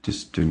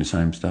 Just doing the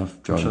same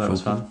stuff. Driving that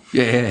was fun.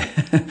 Yeah.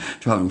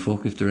 Driving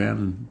forklift around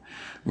and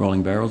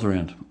rolling barrels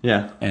around.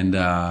 Yeah. And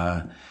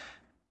and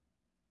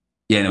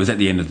it was at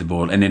the end of the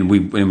board. And then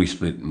we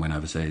split and went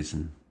overseas.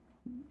 And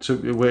so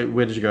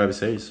where did you go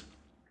overseas?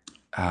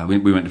 We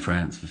went to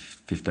France for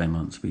 15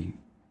 months. We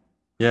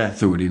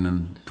threw it in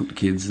and took the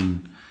kids.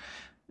 And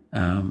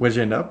where did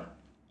you end up?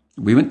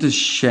 We went to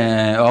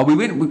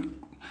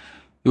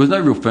there was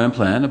no real firm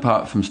plan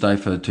apart from stay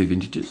for 2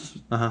 vintages.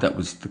 Uh-huh. That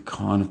was the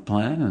kind of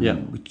plan,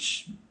 and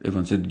which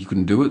everyone said you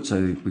couldn't do it,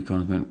 so we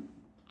kind of went,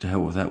 to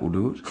hell with that, we'll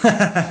do it.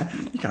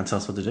 You can't tell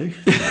us what to do.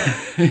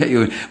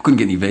 We couldn't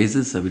get any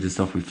visas, so we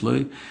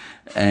flew.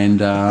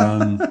 And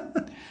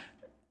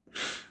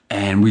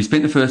and we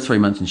spent the first 3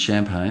 months in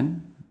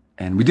Champagne,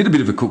 and we did a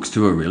bit of a cook's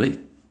tour, really.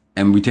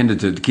 And we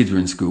the kids were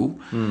in school,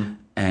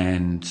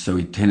 and so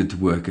we tended to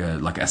work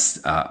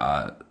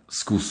a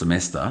school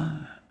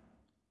semester.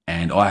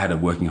 And I had a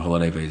working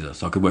holiday visa,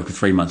 so I could work for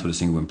 3 months with a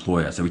single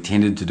employer. So we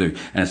tended to do,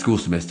 and a school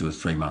semester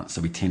was 3 months,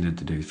 so we tended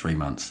to do 3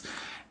 months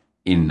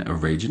in a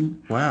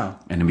region. Wow.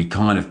 And then we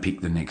kind of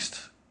picked the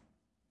next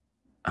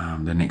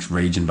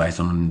region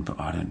based on,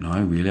 I don't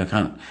know, really. I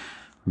can't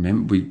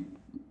remember.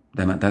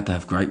 They meant that to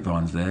have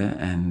grapevines there,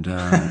 and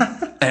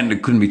and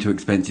it couldn't be too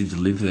expensive to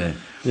live there.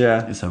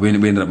 Yeah. So we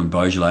ended up in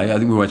Beaujolais. I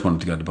think we always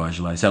wanted to go to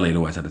Beaujolais. Sally had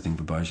always had a thing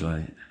for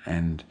Beaujolais,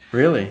 and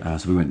really,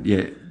 so we went.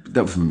 Yeah,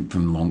 that was from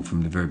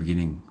the very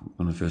beginning.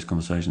 One of the first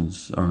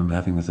conversations I remember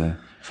having with her.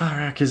 Far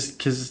out,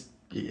 because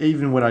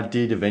even when I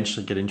did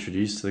eventually get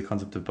introduced to the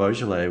concept of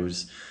Beaujolais, it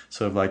was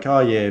sort of like, oh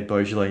yeah,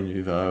 Beaujolais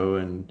Nouveau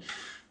and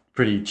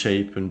pretty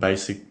cheap and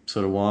basic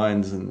sort of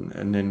wines,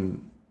 and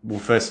then. Well,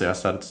 firstly, I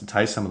started to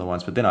taste some of the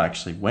wines, but then I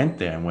actually went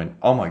there and went,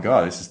 oh my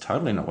God, this is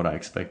totally not what I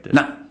expected.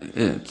 No,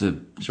 it's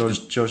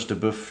Georges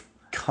Duboeuf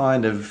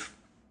kind of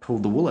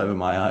pulled the wool over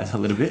my eyes a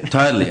little bit.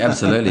 Totally,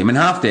 absolutely. I mean,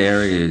 half the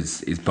area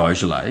is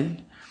Beaujolais,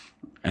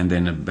 and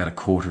then about a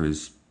quarter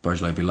is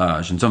Beaujolais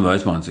Village, and some of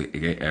those wines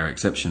are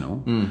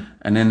exceptional. Mm.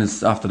 And then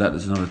after that,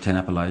 there's another 10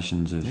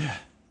 appellations of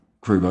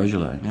Cru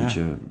Beaujolais, which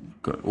are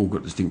all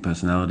got distinct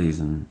personalities.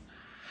 And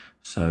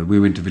so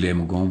we went to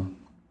Villiers-Morgon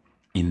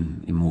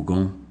in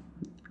Morgon.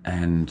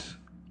 And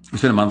we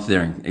spent a month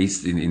there in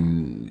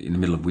the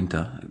middle of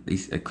winter,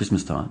 at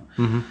Christmas time,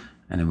 and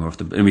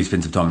then we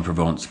spent some time in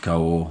Provence,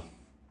 Cahors,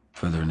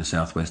 further in the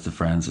southwest of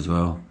France as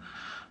well.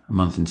 A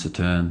month in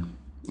Sauterne,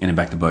 and then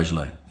back to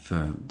Beaujolais.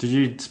 Did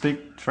you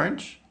speak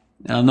French?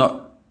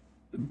 Not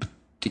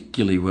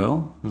particularly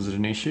well. Was it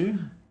an issue?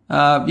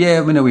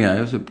 Yeah, we know.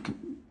 It was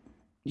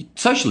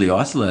socially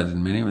isolated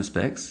in many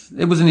respects.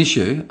 It was an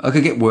issue. I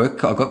could get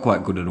work. I got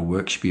quite good at a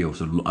work spiel.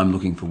 So I'm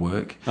looking for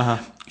work.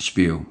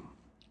 Spiel.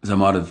 So I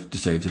might have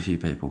deceived a few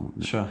people.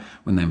 Sure.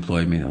 When they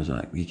employed me, I was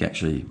like,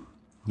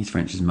 his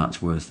French is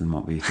much worse than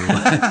what we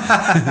thought.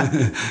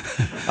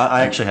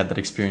 I actually had that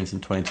experience in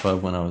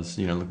 2012 when I was,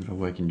 looking for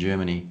work in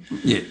Germany.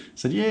 Yeah.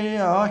 Said,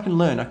 I can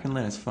learn,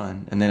 it's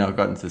fine. And then I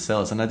got into the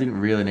cellars, and I didn't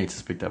really need to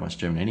speak that much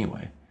German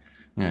anyway.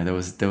 You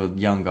know, there were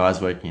young guys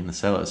working in the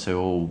cellars who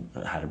all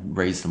had a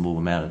reasonable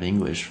amount of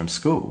English from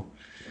school.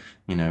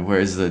 You know,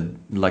 whereas the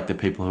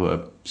people who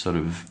are sort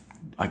of,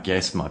 I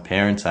guess, my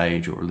parents'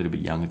 age or a little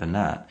bit younger than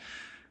that,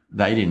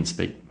 they didn't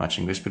speak much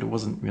English, but it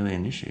wasn't really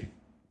an issue.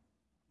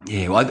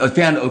 Yeah, well, I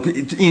found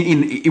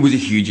it was a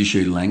huge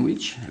issue,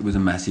 language. It was a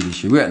massive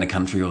issue. We were out in the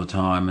country all the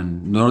time,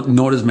 and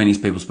not as many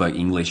people spoke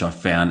English, I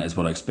found, as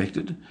what I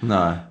expected.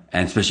 No.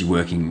 And especially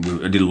I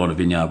did a lot of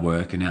vineyard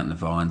work, and out in the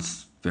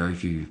vines, very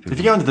few people. If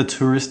you go into the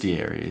touristy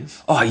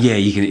areas... Oh, yeah,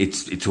 you can.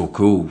 It's all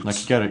cool.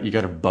 Like you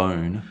go to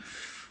Beaune.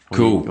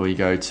 Cool. Or you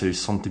go to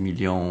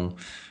Saint-Emilion.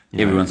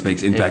 Everyone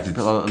speaks. In fact, it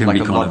can like be a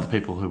kind lot of of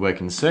people who work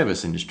in the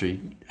service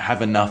industry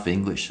have enough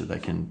English that they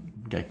can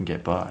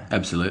get by.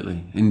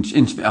 Absolutely.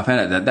 I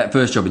found out that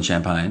first job in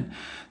Champagne,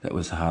 that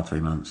was a hard 3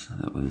 months.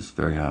 That was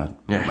very hard.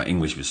 Yeah.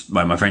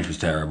 My French was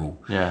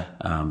terrible. Yeah.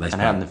 And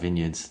out in the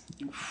vineyards,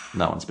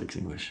 no one speaks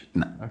English.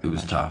 No, it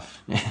was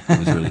tough. Yeah. It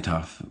was really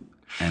tough.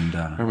 And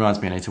it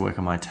reminds me, I need to work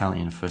on my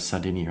Italian for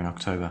Sardinia in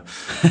October.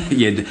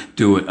 Yeah,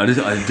 do it. I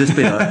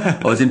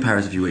was in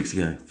Paris a few weeks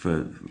ago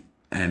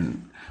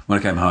and when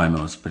I came home,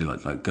 I was pretty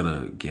like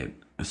gotta get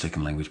a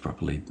second language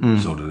properly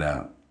sorted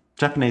out.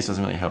 Japanese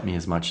doesn't really help me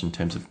as much in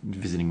terms of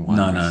visiting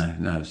wineries.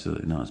 No,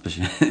 absolutely not,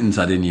 especially in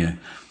Sardinia.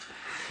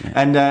 Yeah.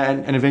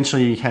 And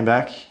eventually you came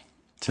back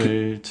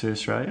to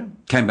Australia?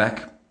 Came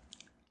back.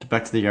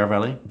 Back to the Yarra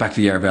Valley? Back to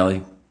the Yarra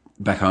Valley,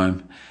 back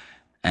home,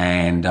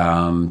 and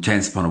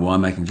chanced upon a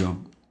winemaking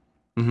job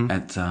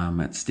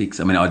at Sticks.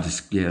 I mean, I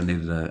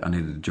needed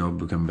a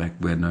job. We're coming back.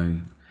 We had no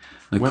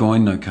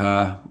coin, no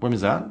car. When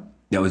was that?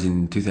 That was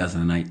in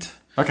 2008.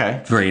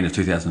 Okay. Very end of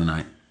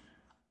 2008.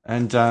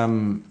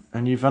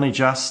 And you've only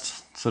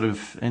just sort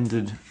of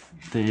ended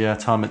the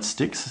time at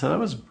Sticks, so that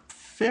was a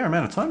fair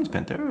amount of time you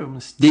spent there.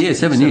 Almost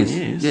 7 years.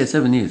 Yeah,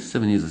 7 years.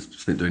 7 years I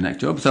spent doing that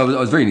job. So I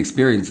was very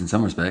inexperienced in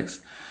some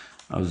respects.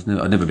 I'd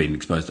never been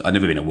exposed. I'd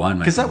never been a winemaker.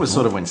 Because that was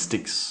sort of when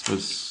Sticks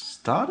was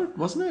started,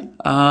 wasn't it?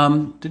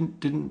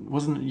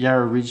 Wasn't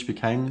Yarra Ridge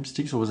became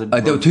Sticks, or was it?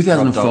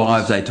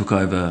 2005 they took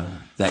over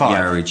that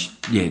Yarra Ridge.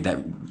 Yeah,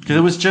 that because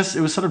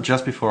it was sort of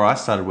just before I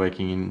started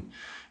working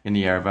in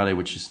the Yarra Valley,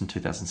 which is in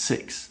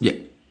 2006. Yeah,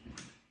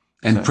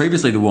 and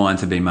previously the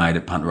wines had been made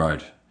at Punt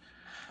Road.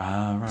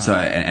 Ah, right. So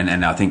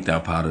and I think they were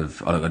part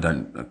of. I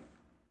don't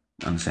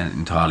understand it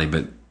entirely,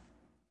 but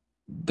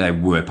they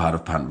were part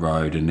of Punt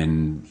Road, and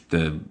then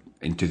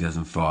in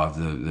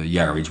 2005, the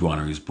Yarra Ridge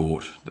Winery was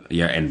bought,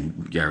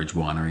 and Yarra Ridge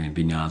Winery and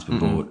vineyards were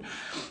bought,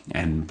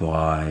 and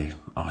I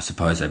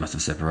suppose they must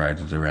have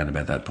separated around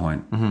about that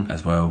point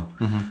as well.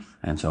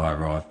 And so I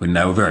arrived when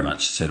they were very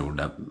much settled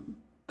up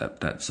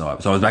that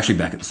site. So I was actually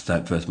back at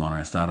the first winery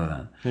I started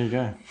at. There you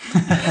go.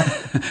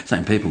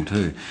 Same people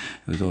too.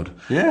 It was odd.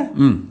 Yeah.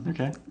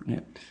 Okay.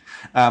 Yeah.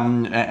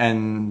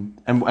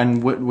 And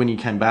when you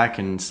came back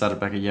and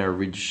started back at Yarra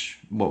Ridge,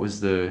 what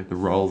was the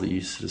role that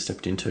you sort of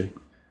stepped into?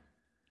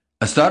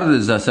 I started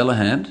as a cellar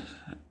hand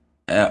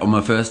on my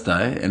first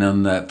day, and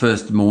on that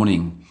first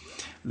morning,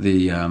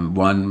 the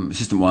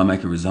assistant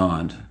winemaker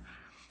resigned,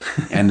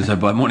 and so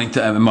by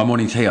my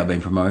morning tea, I'd been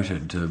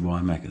promoted to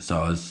winemaker.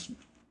 So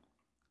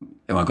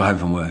I got home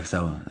from work.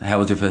 So, how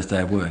was your first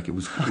day of work?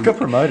 I got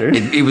promoted.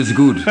 It was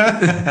good.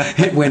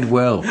 It went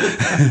well.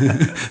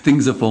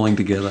 Things are falling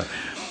together.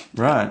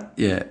 Right.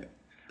 Yeah.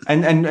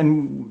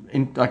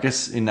 And I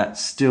guess in that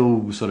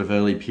still sort of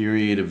early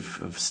period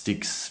of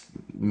Sticks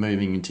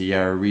moving into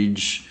Yarra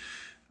Ridge,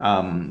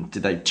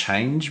 did they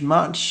change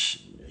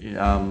much?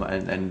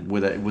 And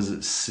was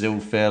it still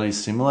fairly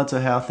similar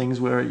to how things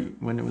were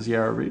when it was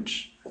Yarra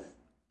Ridge?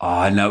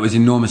 Oh, no, it was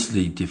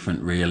enormously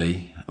different,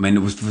 really. I mean,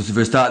 it was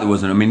for a start, there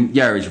wasn't. I mean,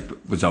 Yarra Ridge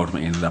was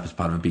ultimately ended up as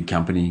part of a big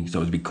company, so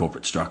it was a big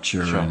corporate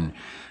structure. Sure. And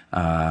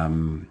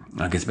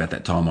I guess about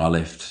that time I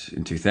left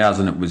in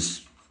 2000, it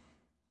was.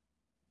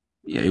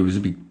 Yeah, it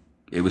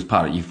was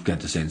part of, you get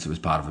the sense it was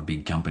part of a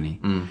big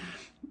company.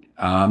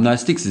 No,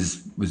 Sticks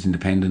was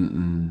independent,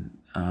 and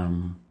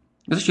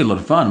it was actually a lot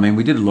of fun. I mean,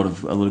 we did a lot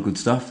of good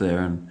stuff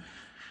there, and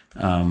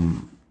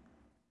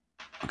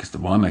I guess the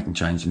winemaking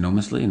changed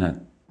enormously in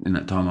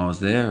that time I was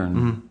there,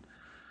 and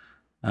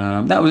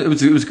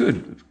it was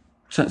good.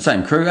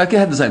 Same crew. I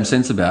had the same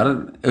sense about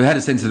it. I had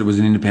a sense that it was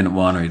an independent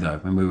winery though.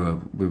 When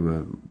we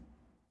were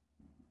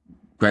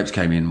grapes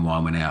came in,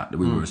 wine went out.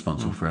 We were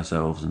responsible for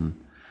ourselves. And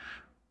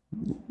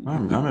I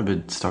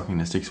remember stocking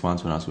the Sticks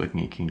once when I was working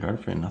at King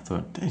Godfrey, and I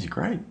thought, these are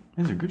great.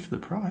 These are good for the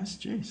price.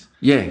 Jeez.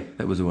 Yeah,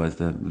 that was always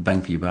the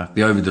bang for your buck.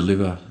 The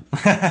over-deliver.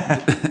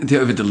 The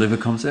over-deliver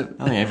concept.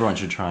 I think everyone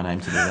should try and aim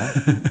to do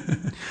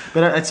that.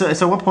 But so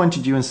at what point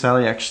did you and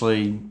Sally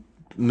actually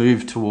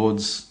move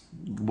towards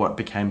what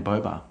became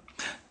Bobar?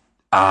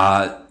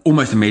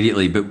 Almost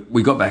immediately, but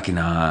we got back in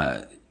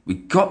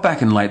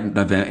late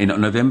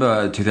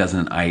November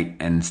 2008,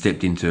 and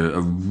stepped into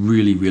a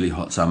really, really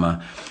hot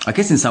summer. I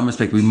guess in some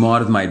respect we might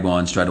have made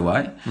wine straight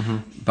away,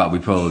 but we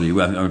probably,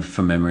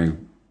 from memory,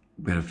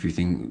 we had a few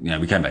things.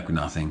 We came back with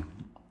nothing,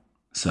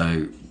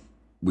 so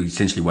we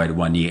essentially waited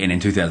 1 year. And in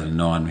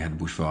 2009 we had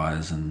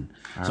bushfires, and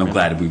so I'm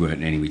glad we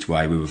weren't in any which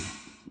way. We were,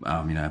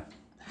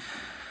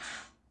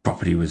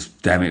 property was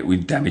damaged. We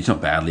damaged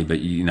not badly, but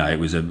it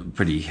was a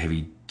pretty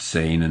heavy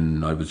scene,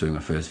 and I was doing my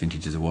first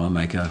vintage as a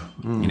winemaker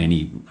in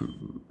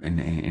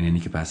any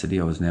capacity.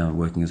 I was now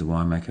working as a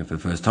winemaker for the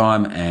first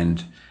time,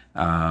 and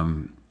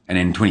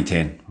then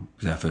 2010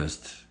 was our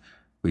first.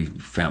 We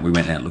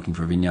went out looking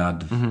for a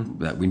vineyard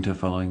that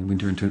following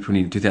winter in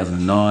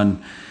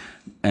 2009,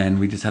 and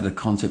we just had a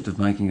concept of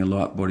making a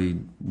light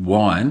bodied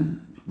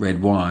wine,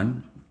 red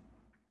wine,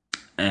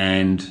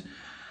 and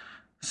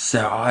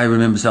so I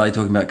remember Sally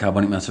talking about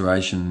carbonic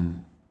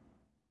maceration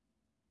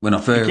when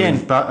I first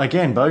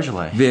again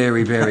Beaujolais,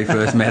 very very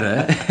first met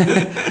her,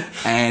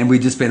 and we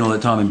just spent all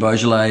that time in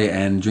Beaujolais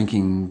and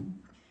drinking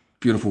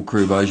beautiful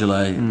Cru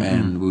Beaujolais,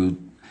 and we were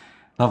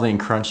lovely and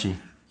crunchy.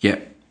 Yeah,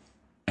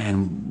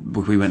 and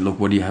we went, look,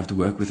 what do you have to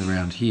work with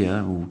around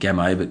here? Well,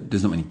 Gamay, but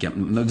there's not many.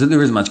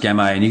 There isn't much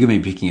Gamay, and you're going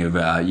to be picking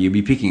you'll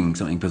be picking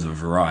something because of a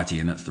variety,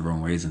 and that's the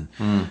wrong reason.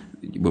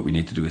 What we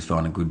need to do is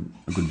find a good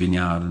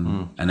vineyard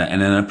and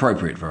an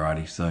appropriate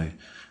variety. So,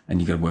 and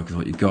you got to work with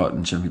what you've got.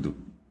 And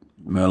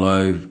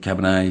Merlot,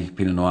 Cabernet,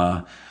 Pinot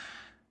Noir,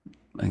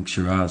 I think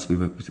Shiraz.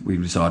 We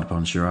decided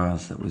upon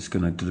Shiraz that was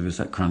going to deliver us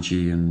that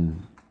crunchy,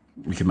 and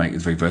we could make it a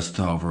very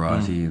versatile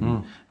variety,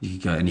 and you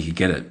could go and you could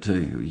get it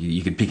too.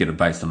 You could pick it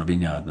based on a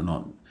vineyard, and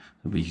not.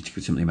 It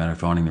could simply matter of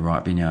finding the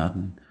right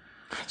vineyard.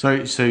 So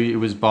it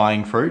was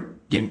buying fruit.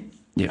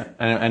 Yeah.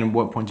 And at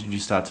what point did you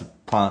start to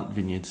plant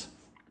vineyards?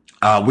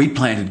 We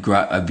planted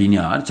a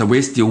vineyard, so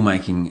we're still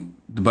making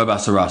the Bobar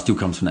Syrah still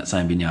comes from that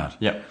same vineyard.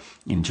 Yep.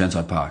 In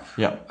Churnside Park.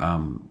 Yep.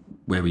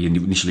 Where we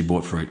initially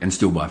bought fruit and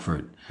still buy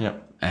fruit.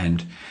 Yep.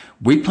 And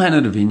we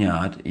planted a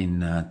vineyard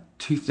in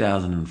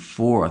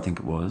 2004, I think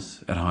it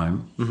was, at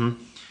home.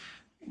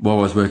 While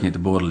I was working at the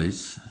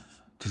Borderlies,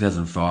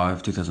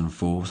 2005,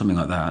 2004, something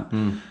like that.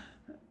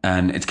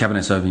 And it's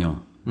Cabernet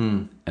Sauvignon.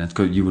 And it's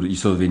good. You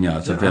saw the vineyard.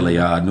 It's a fairly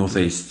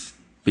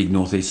big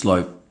northeast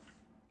slope,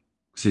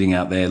 sitting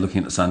out there looking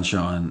at the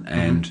sunshine,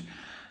 and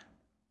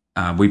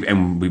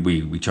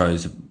we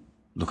chose.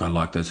 Look, I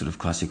like those sort of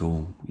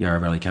classical Yarra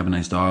Valley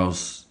Cabernet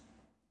styles.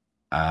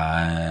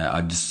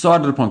 I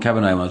decided upon Cabernet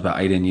when I was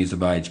about 18 years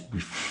of age.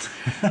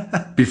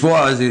 Before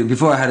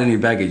I had any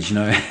baggage,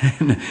 not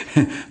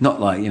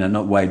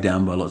weighed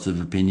down by lots of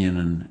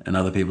opinion and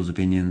other people's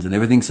opinions and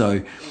everything. So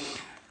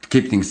to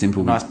keep things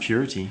simple, nice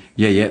purity.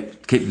 Yeah,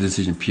 keep the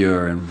decision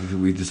pure.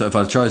 And we decided, if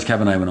I chose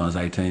Cabernet when I was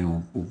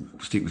 18, we'll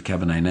stick with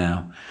Cabernet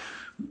now.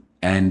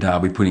 And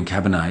we put in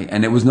Cabernet,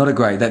 and it was not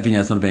that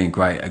vineyard's not being a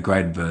great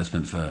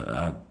advertisement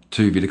for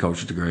 2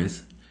 viticulture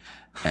degrees.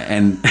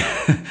 And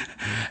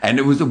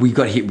we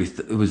got hit with,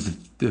 it was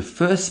the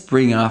first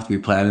spring after we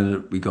planted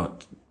it, we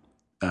got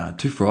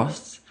 2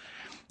 frosts,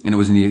 and it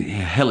was in the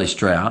hellish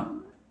drought.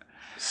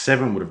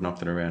 7 would have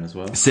knocked it around as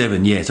well.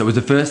 7, yeah. So it was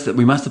the first that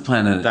we must have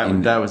planted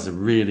it. That was a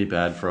really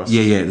bad frost.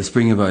 Yeah, the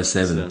spring of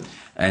 07.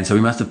 And so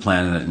we must have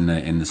planted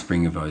it in the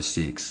spring of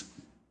 06.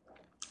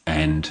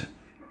 And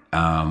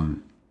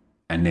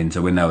then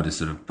so when they were just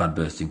sort of bud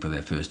bursting for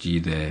their first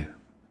year there,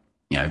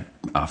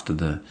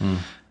 after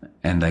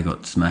and they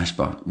got smashed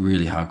by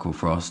really hardcore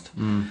frost.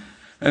 And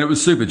it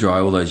was super dry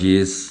all those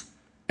years.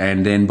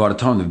 And then by the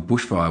time the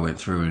bushfire went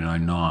through in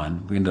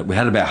 09, we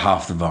had about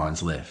half the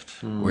vines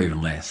left, or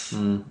even less.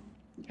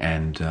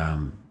 And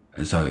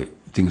so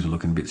things were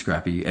looking a bit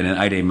scrappy. And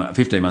then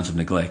 15 months of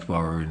neglect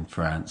while we were in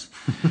France.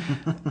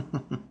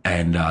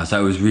 And so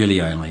it was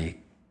really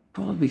only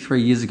probably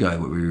 3 years ago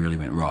that we really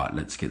went, right,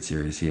 let's get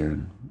serious here.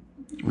 And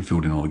we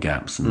filled in all the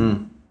gaps.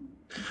 And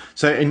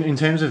So in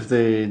terms of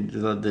the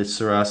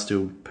Syrah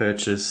still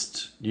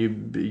purchased,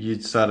 you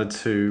started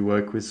to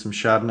work with some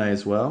Chardonnay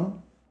as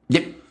well?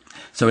 Yep.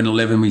 So in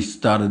 11 we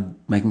started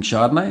making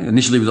Chardonnay.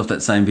 Initially it was off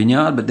that same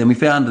vineyard, but then we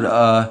found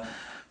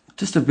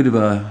just a bit of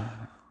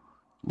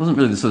wasn't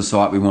really the sort of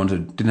site we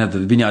wanted. The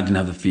vineyard didn't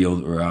have the feel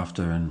that we were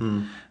after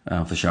and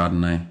for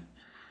Chardonnay.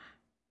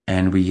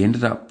 And we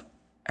ended up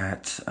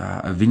at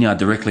a vineyard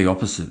directly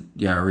opposite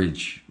Yarra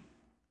Ridge.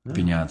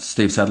 Vineyard,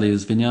 Steve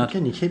Sadlier's vineyard.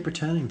 Again, you keep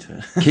returning to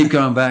it. Keep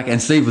going back.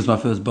 And Steve was my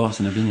first boss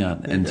in a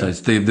vineyard. And so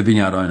Steve, the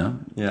vineyard owner,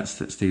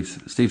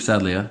 Steve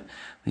Sadlier,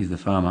 he's the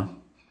farmer.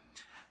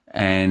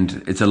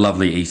 And it's a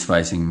lovely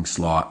east-facing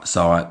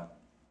site.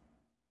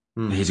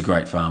 He's a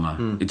great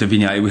farmer. It's a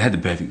vineyard. It had the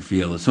perfect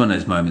feel. It's one of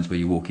those moments where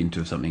you walk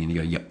into something and you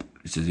go, yep,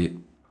 this is it.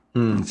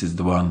 This is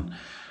the one.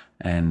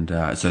 And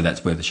so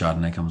that's where the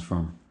Chardonnay comes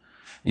from.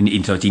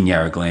 So it's in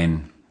Yarra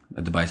Glen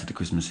at the base of the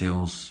Christmas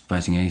Hills,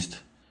 facing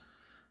east.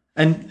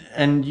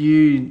 And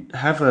you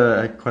have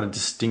quite a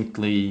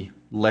distinctly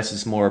less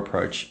is more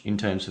approach in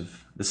terms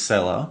of the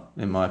cellar,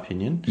 in my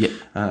opinion. Yeah.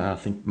 I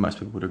think most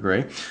people would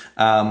agree.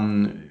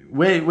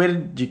 Where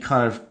did you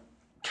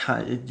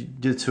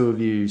did the two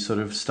of you sort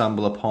of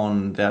stumble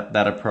upon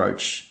that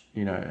approach,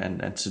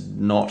 and to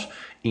not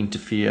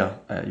interfere,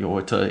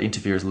 or to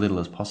interfere as little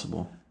as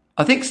possible?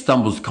 I think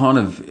stumble's kind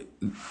of,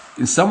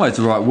 in some ways,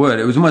 the right word.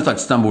 It was almost like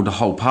stumbled the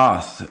whole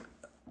path.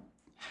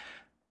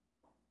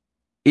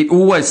 It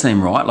always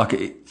seemed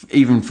right,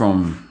 even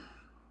from,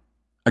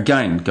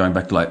 again, going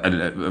back to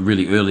a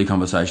really early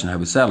conversation I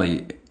had with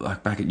Sally,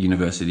 back at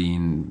university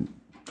in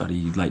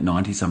bloody late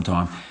 90s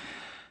sometime.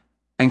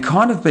 And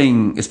kind of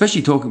being,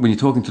 especially when you're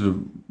talking to the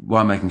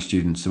winemaking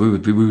students, so we were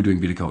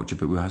doing viticulture,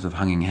 but we were sort of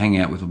hanging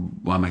out with the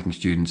winemaking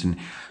students and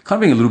kind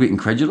of being a little bit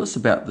incredulous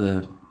about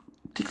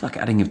particularly like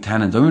adding of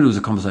tannins. I remember there was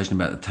a conversation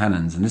about the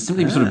tannins, and there's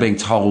simply sort of being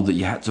told that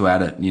you had to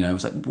add it. You know, it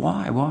was like,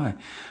 why?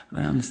 I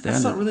don't understand.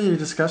 It's not really a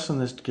discussion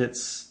that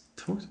gets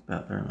talked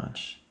about very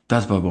much.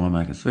 Does by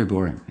winemakers. It's very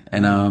boring.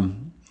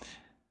 And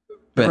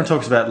but everyone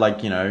talks about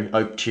like, you know,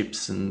 oak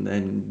chips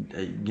and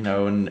you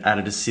know, and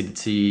added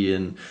acidity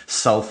and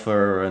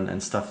sulfur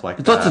and stuff like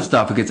that. Lots of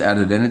stuff that gets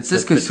added, and it's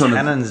just because sort of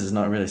tannins is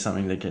not really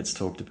something that gets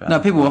talked about. No,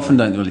 people often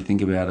don't really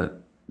think about it.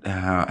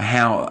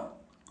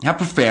 How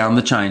profound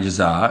the changes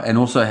are, and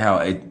also how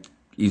it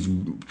is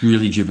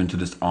really driven to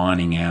just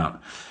ironing out,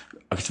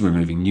 I guess,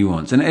 removing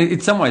nuance. And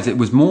in some ways, it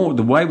was more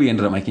the way we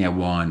ended up making our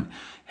wine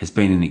has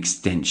been an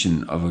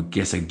extension of, I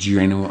guess, a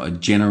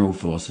general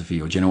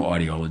philosophy or general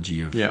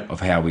ideology of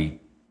how we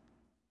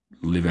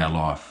live our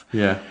life.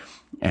 Yeah.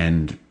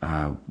 And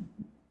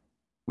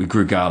we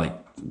grew garlic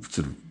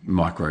sort of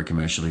micro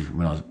commercially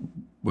when I was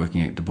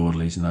working at the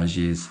Borderlies in those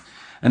years.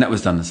 And that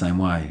was done the same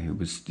way. It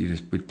was,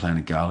 we'd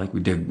planted garlic,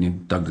 we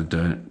dug the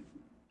dirt,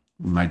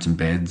 made some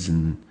beds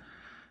and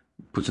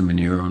put some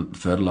manure on,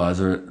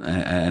 fertilizer it,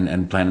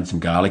 and planted some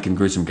garlic and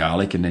grew some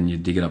garlic, and then you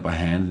dig it up by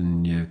hand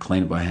and you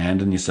clean it by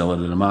hand and you sell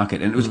it at a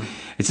market. And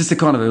it's just a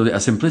kind of a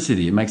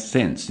simplicity. It makes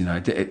sense, you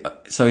know.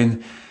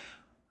 And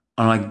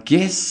I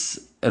guess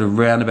at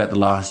around about the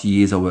last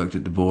years I worked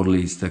at the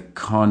Borderlies, the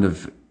kind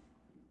of,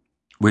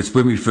 it's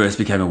when we first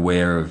became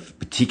aware of,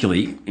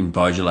 particularly in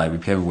Beaujolais, we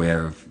became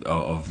aware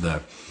of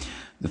the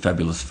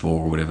Fabulous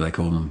Four or whatever they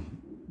call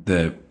them,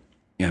 the,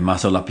 you know,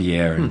 Marcel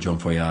Lapierre and Jean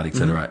Foyard,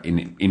 etc.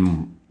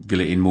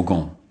 in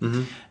Morgon.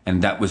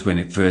 And that was when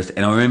it first,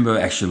 and I remember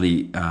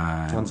actually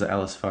the ones that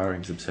Alice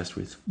Faring's obsessed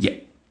with. Yeah.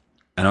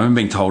 And I remember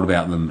being told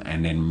about them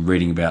and then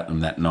reading about them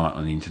that night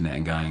on the internet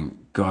and going,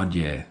 God,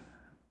 yeah,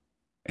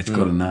 it's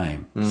got a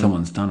name.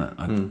 Someone's done it.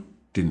 I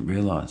didn't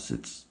realise.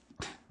 It's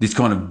this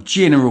kind of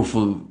general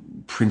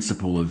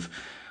principle of,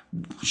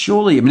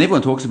 surely, I mean,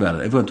 everyone talks about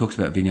it. Everyone talks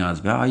about vineyards,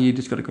 about, you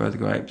just got to grow the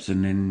grapes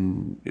and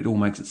then it all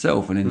makes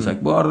itself. And then it's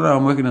like, well, I don't know,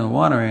 I'm working in a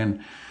winery and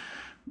it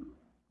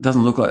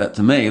doesn't look like that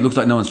to me. It looks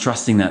like no one's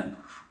trusting that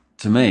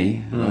to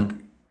me. Like,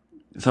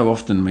 so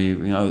often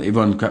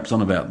everyone craps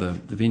on about the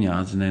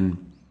vineyards and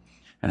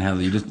how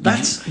you just...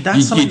 That's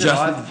something that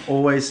I've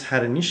always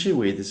had an issue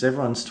with, is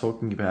everyone's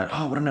talking about,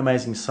 oh, what an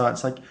amazing site.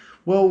 It's like,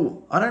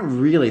 well, I don't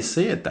really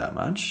see it that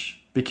much,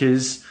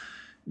 because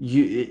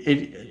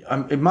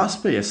it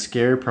must be a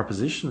scary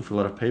proposition for a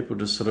lot of people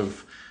to sort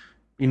of,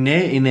 in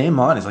their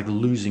mind, it's like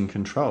losing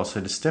control. So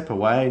to step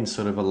away and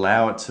sort of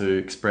allow it to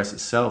express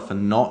itself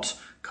and not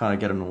kind of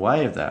get in the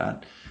way of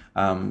that,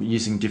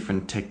 using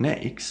different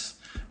techniques,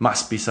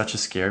 must be such a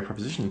scary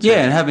proposition.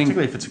 Yeah, and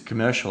particularly if it's a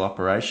commercial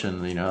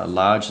operation, you know, a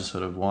larger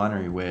sort of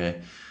winery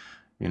where,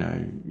 you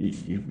know,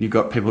 you've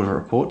got people to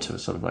report to.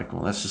 It's sort of like,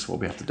 well, that's just what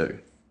we have to do.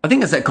 I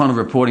think it's that kind of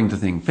reporting to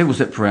thing. People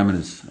set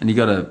parameters, and you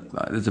got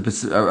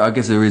to. I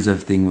guess there is a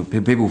thing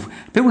where people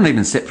don't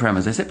even set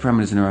parameters. They set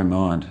parameters in their own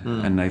mind,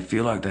 and they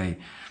feel like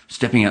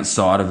stepping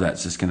outside of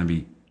that's just going to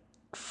be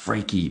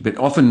freaky. But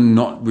often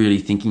not really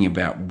thinking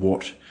about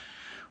what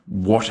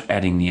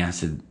adding the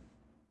acid,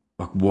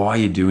 like why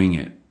you're doing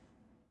it,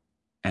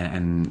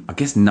 and I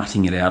guess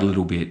nutting it out a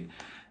little bit,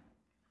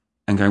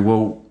 and going,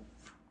 well,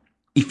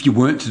 if you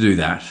weren't to do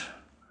that,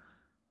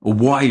 or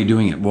why are you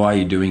doing it? Why are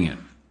you doing it?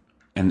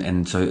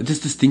 And so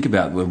just think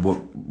about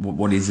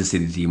what is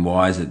acidity and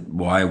why is it?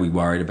 Why are we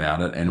worried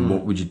about it? And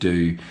what would you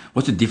do?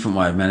 What's a different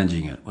way of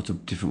managing it? What's a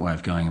different way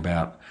of going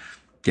about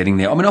getting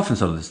there? I mean, often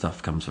some of this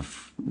stuff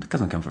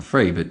doesn't come for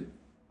free, but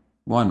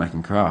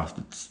winemaking craft,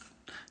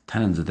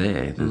 tannins are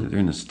there. They're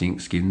in the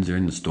skins, they're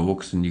in the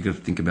stalks, and you've got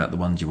to think about the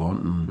ones you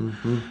want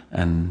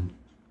and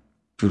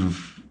sort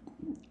of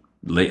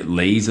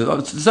lees.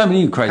 So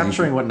many crazy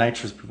capturing what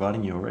nature is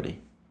providing you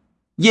already.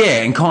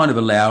 Yeah, and kind of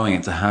allowing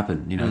it to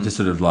happen, you know, just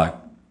sort of like,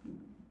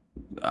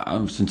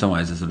 in some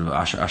ways, sort of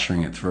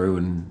ushering it through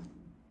and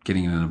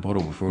getting it in a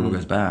bottle before it all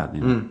goes bad.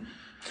 You know?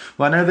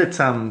 Well, I know that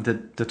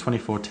the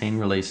 2014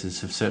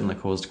 releases have certainly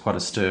caused quite a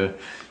stir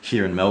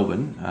here in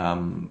Melbourne.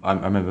 I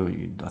remember,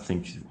 I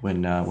think,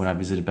 when I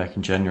visited back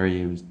in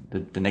January, it was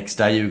the next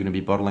day you were going to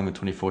be bottling the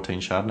 2014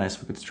 Chardonnay,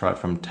 so we could try it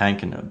from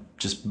tank, and it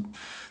just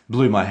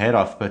blew my head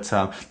off. But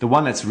the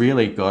one that's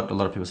really got a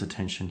lot of people's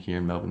attention here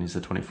in Melbourne is the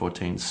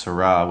 2014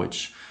 Syrah,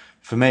 which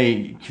for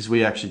me, because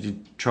we actually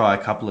did try a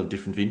couple of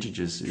different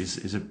vintages,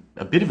 is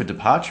a bit of a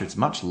departure. It's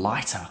much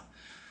lighter,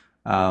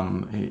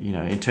 you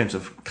know, in terms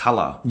of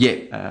colour,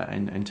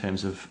 and in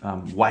terms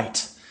of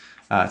weight.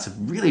 It's a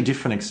really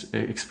different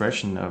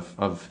expression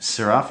of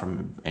Syrah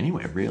from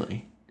anywhere,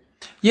 really.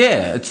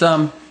 Yeah, it's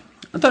I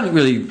don't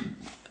really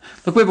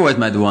look. We've always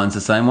made the wines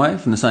the same way,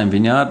 from the same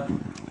vineyard.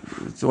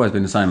 It's always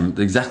been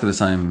exactly the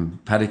same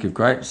paddock of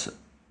grapes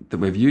that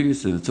we've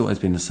used, and it's always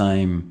been the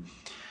same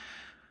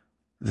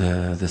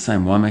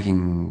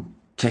winemaking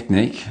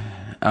technique.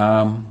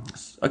 I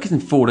guess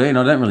in 14,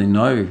 I don't really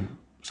know,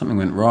 something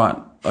went right.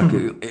 Like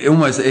it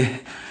almost,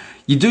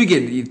 you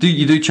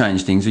do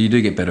change things, or you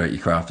do get better at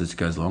your craft as it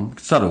goes along.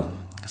 It's subtle.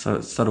 So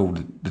it's subtle.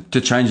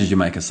 The changes you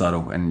make are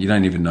subtle, and you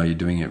don't even know you're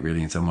doing it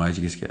really in some ways.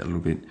 You just get a little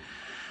bit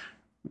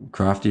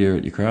craftier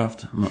at your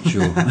craft. I'm not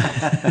sure.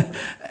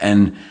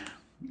 And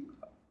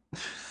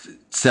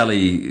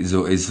Sally is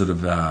sort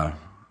of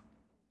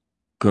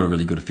got a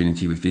really good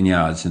affinity with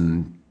vineyards,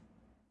 and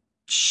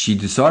she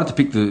decided to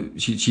pick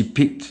she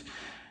picked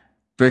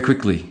very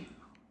quickly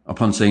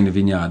upon seeing the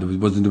vineyard.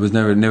 There was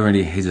never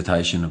any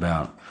hesitation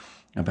about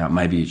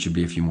maybe it should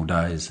be a few more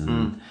days,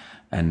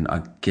 and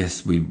I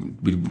guess we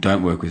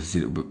don't work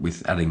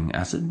with adding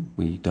acid.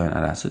 We don't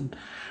add acid,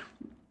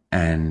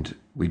 and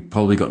we'd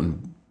probably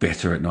gotten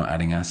better at not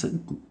adding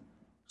acid.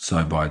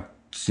 So by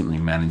simply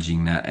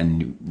managing that,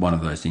 and one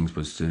of those things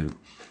was to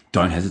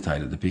don't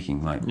hesitate at the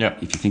picking. Like,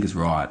 if you think it's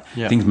right,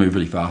 things move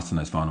really fast in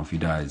those final few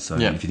days. So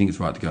if you think it's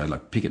right to go,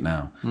 like, pick it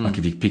now. Like,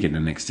 if you pick it in the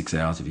next 6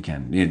 hours, if you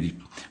can,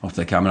 off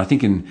they come. And I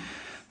think in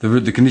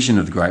the condition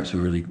of the grapes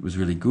was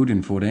really good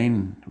in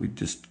 14. We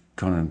just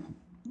kind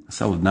of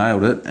solid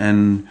nailed it,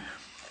 and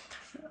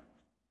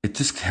it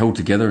just held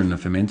together in the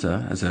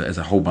fermenter as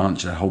a whole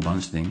bunch. That whole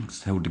bunch of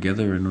things held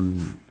together,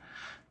 and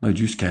no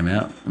juice came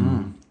out.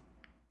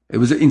 It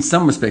was, in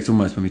some respects,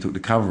 almost when we took the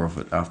cover off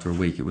it after a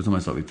week, it was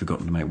almost like we'd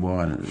forgotten to make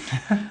wine.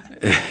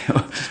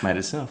 Just made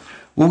itself.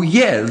 Well,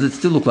 yeah, it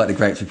still looked like the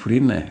grapes we put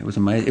in there. It was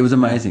amazing. It was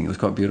amazing. It was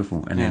quite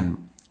beautiful. And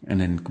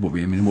then what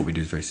we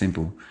do is very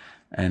simple.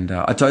 And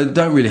I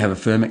don't really have a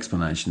firm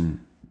explanation.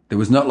 There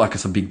was not like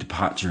a big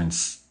departure in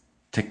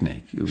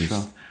technique. It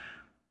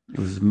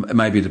was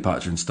maybe a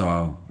departure in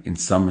style in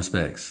some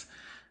respects.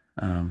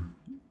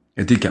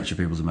 It did capture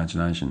people's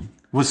imagination.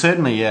 Well,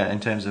 certainly, in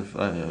terms of,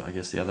 I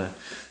guess the other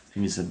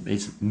thing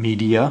is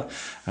media.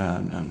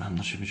 I'm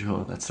not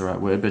sure that's the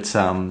right word, but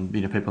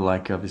people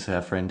like obviously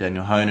our friend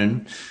Daniel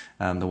Honan,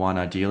 the wine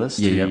idealist.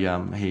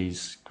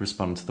 He's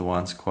responded to the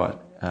wines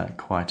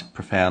quite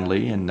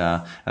profoundly, and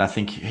I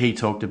think he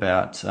talked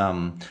about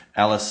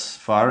Alice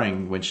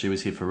Firing when she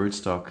was here for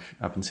Rootstock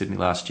up in Sydney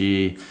last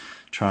year,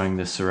 trying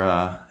the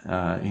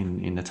Syrah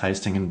in the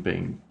tasting and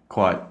being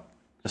quite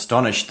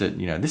astonished that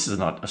this is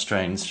not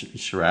Australian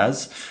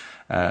Shiraz.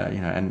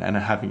 And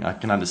having, I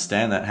can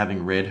understand that,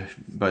 having read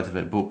both of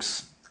her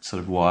books,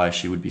 sort of why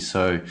she would be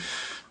so,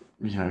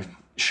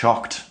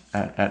 shocked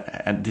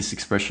at this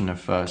expression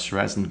of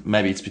Shiraz, and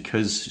maybe it's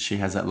because she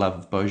has that love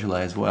of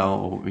Beaujolais as well,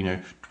 or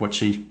what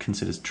she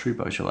considers true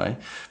Beaujolais.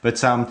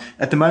 But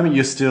at the moment,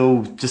 you're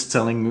still just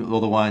selling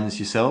all the wines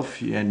yourself,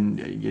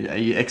 and are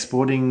you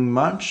exporting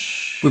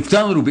much? We've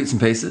done little bits and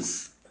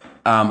pieces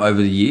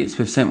over the years.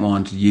 We've sent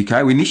wine to the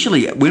UK. We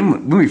initially,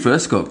 when we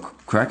first got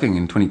cracking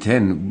in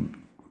 2010.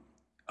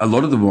 A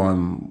lot of the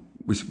wine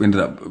we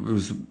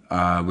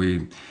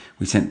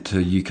sent to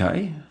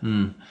UK,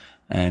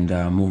 and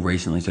more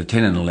recently, so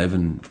 10 and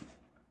 11,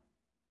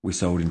 we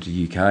sold into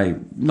UK.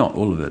 Not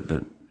all of it,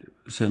 but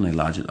certainly a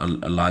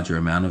larger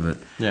amount of it.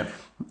 Yeah.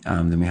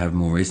 Than we have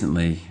more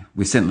recently.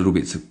 We sent little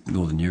bits of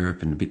Northern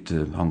Europe and a bit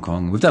to Hong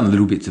Kong. We've done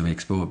little bits of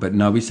export, but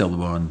no, we sell the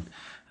wine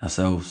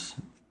ourselves.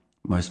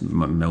 Most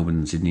Melbourne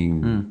and Sydney,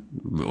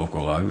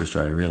 all over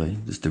Australia, really.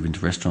 Just do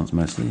into restaurants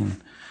mostly.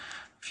 And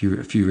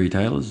a few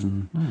retailers,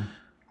 and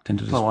tend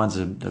to just... Well, wines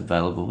are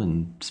available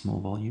in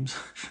small volumes.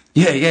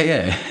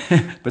 Yeah.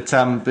 But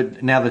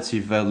now that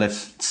you've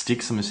left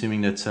Sticks, I'm assuming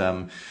that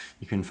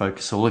you can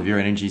focus all of your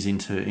energies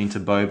into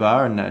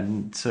Bobar,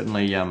 and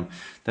certainly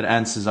that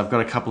answers. I've got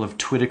a couple of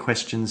Twitter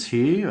questions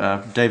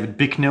here. David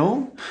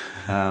Bicknell,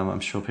 I'm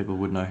sure people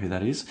would know who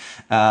that is,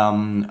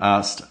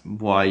 asked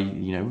why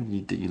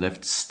you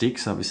left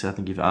Sticks. Obviously, I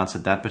think you've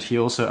answered that. But he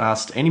also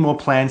asked, any more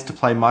plans to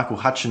play Michael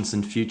Hutchence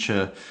in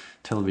future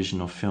television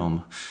or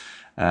film?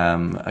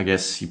 I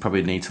guess you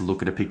probably need to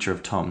look at a picture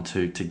of Tom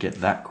to get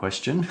that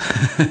question.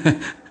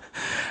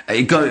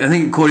 I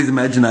think it caught his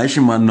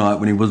imagination one night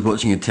when he was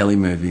watching a telly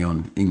movie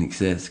on In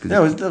Excess. That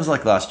was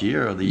like last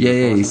year or the year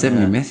before. Yeah, he sent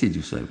me a message. He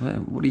was like,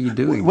 what are you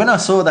doing? When I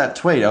saw that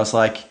tweet, I was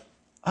like,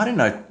 I didn't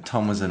know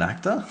Tom was an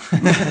actor.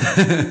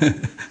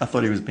 I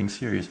thought he was being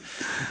serious.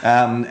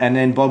 And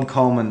then Bob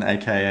Coleman,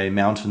 a.k.a.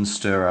 Mountain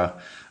Stirrer,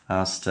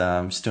 asked,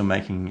 still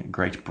making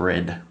great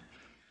bread.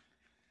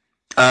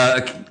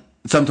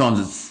 Sometimes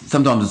it's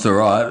all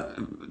right.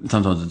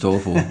 Sometimes it's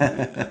awful.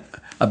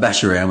 I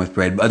bash around with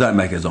bread, but I don't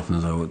make it as often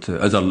as I ought to,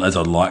 as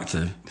I'd like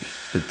to.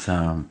 But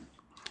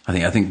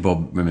I think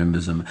Bob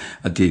remembers them.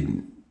 I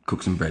did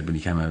cook some bread when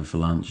he came over for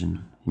lunch,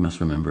 and he must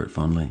remember it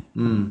fondly.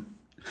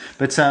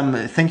 But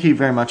thank you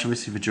very much,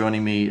 obviously, for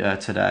joining me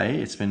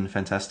today. It's been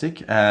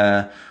fantastic.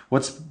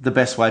 What's the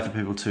best way for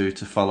people to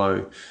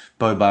follow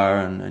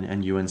Bobar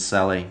and you and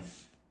Sally?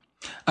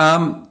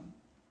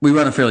 We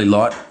run a fairly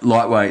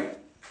lightweight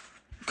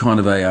kind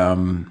of a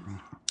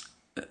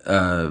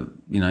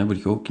what do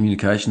you call it?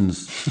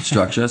 Communications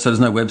structure. So there's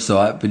no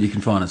website, but you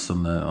can find us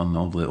on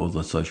all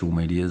the social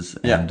medias,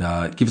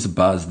 and give us a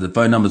buzz. The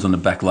phone number's on the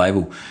back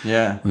label.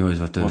 Yeah, we always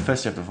have to. Well,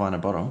 first you have to find a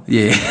bottle.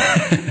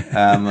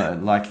 Yeah,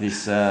 like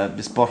this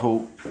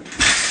bottle.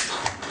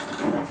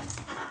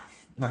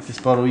 Like this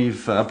bottle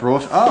you've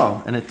brought.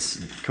 Oh, and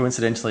it's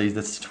coincidentally,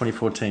 that's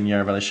 2014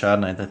 Yarra Valley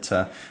Chardonnay that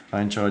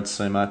I enjoyed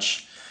so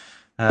much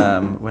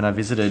when I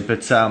visited.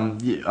 But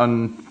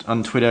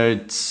on Twitter,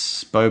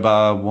 it's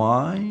Bobar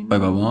Wine.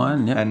 Bobar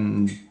Wine, yep.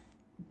 And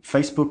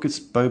Facebook, it's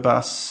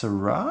Bobar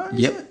Syrah.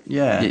 Yep.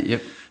 Yeah.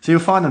 Yep. So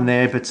you'll find them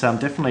there, but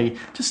definitely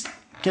just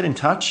get in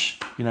touch.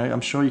 You know,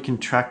 I'm sure you can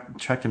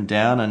track them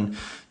down, and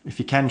if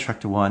you can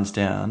track the wines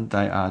down,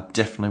 they are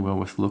definitely well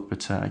worth a look.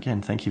 But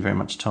again, thank you very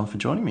much, Tom, for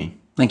joining me.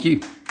 Thank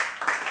you.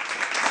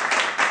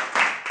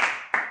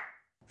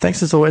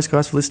 Thanks as always,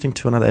 guys, for listening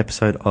to another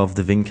episode of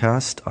the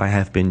Vincast. I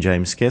have been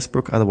James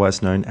Scaresbrook,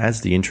 otherwise known as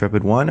the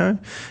Intrepid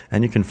Wino,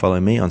 and you can follow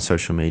me on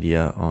social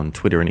media on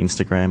Twitter and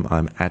Instagram.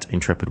 I'm at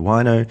Intrepid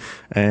Wino,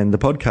 and the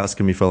podcast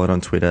can be followed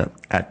on Twitter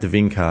at the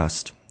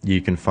Vincast. You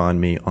can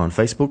find me on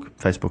Facebook,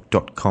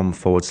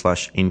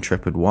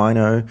 facebook.com/Intrepid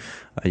Wino.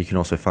 You can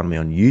also find me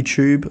on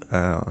YouTube,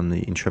 on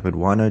the Intrepid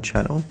Wino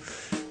channel.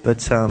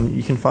 But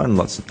you can find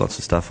lots of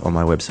stuff on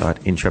my website,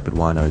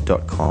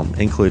 intrepidwino.com,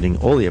 including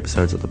all the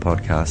episodes of the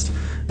podcast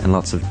and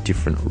lots of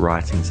different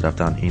writings that I've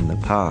done in the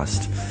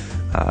past.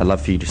 I'd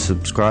love for you to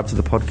subscribe to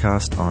the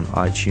podcast on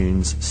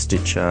iTunes,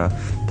 Stitcher,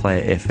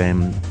 Player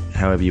FM,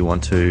 however you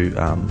want to.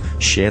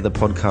 Share the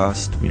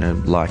podcast,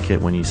 like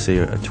it when you see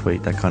a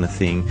tweet, that kind of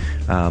thing.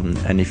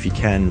 And if you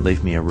can,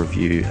 leave me a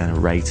review and a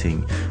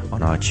rating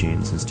on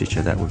iTunes and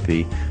Stitcher. That would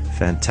be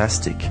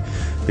fantastic.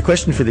 The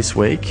question for this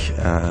week,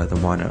 the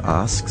wino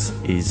asks,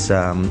 is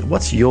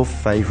what's your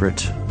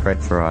favourite grape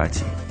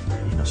variety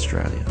in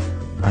Australia?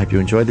 I hope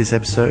you enjoyed this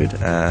episode,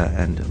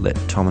 and let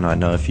Tom and I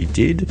know if you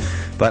did.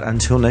 But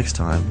until next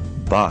time,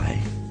 bye.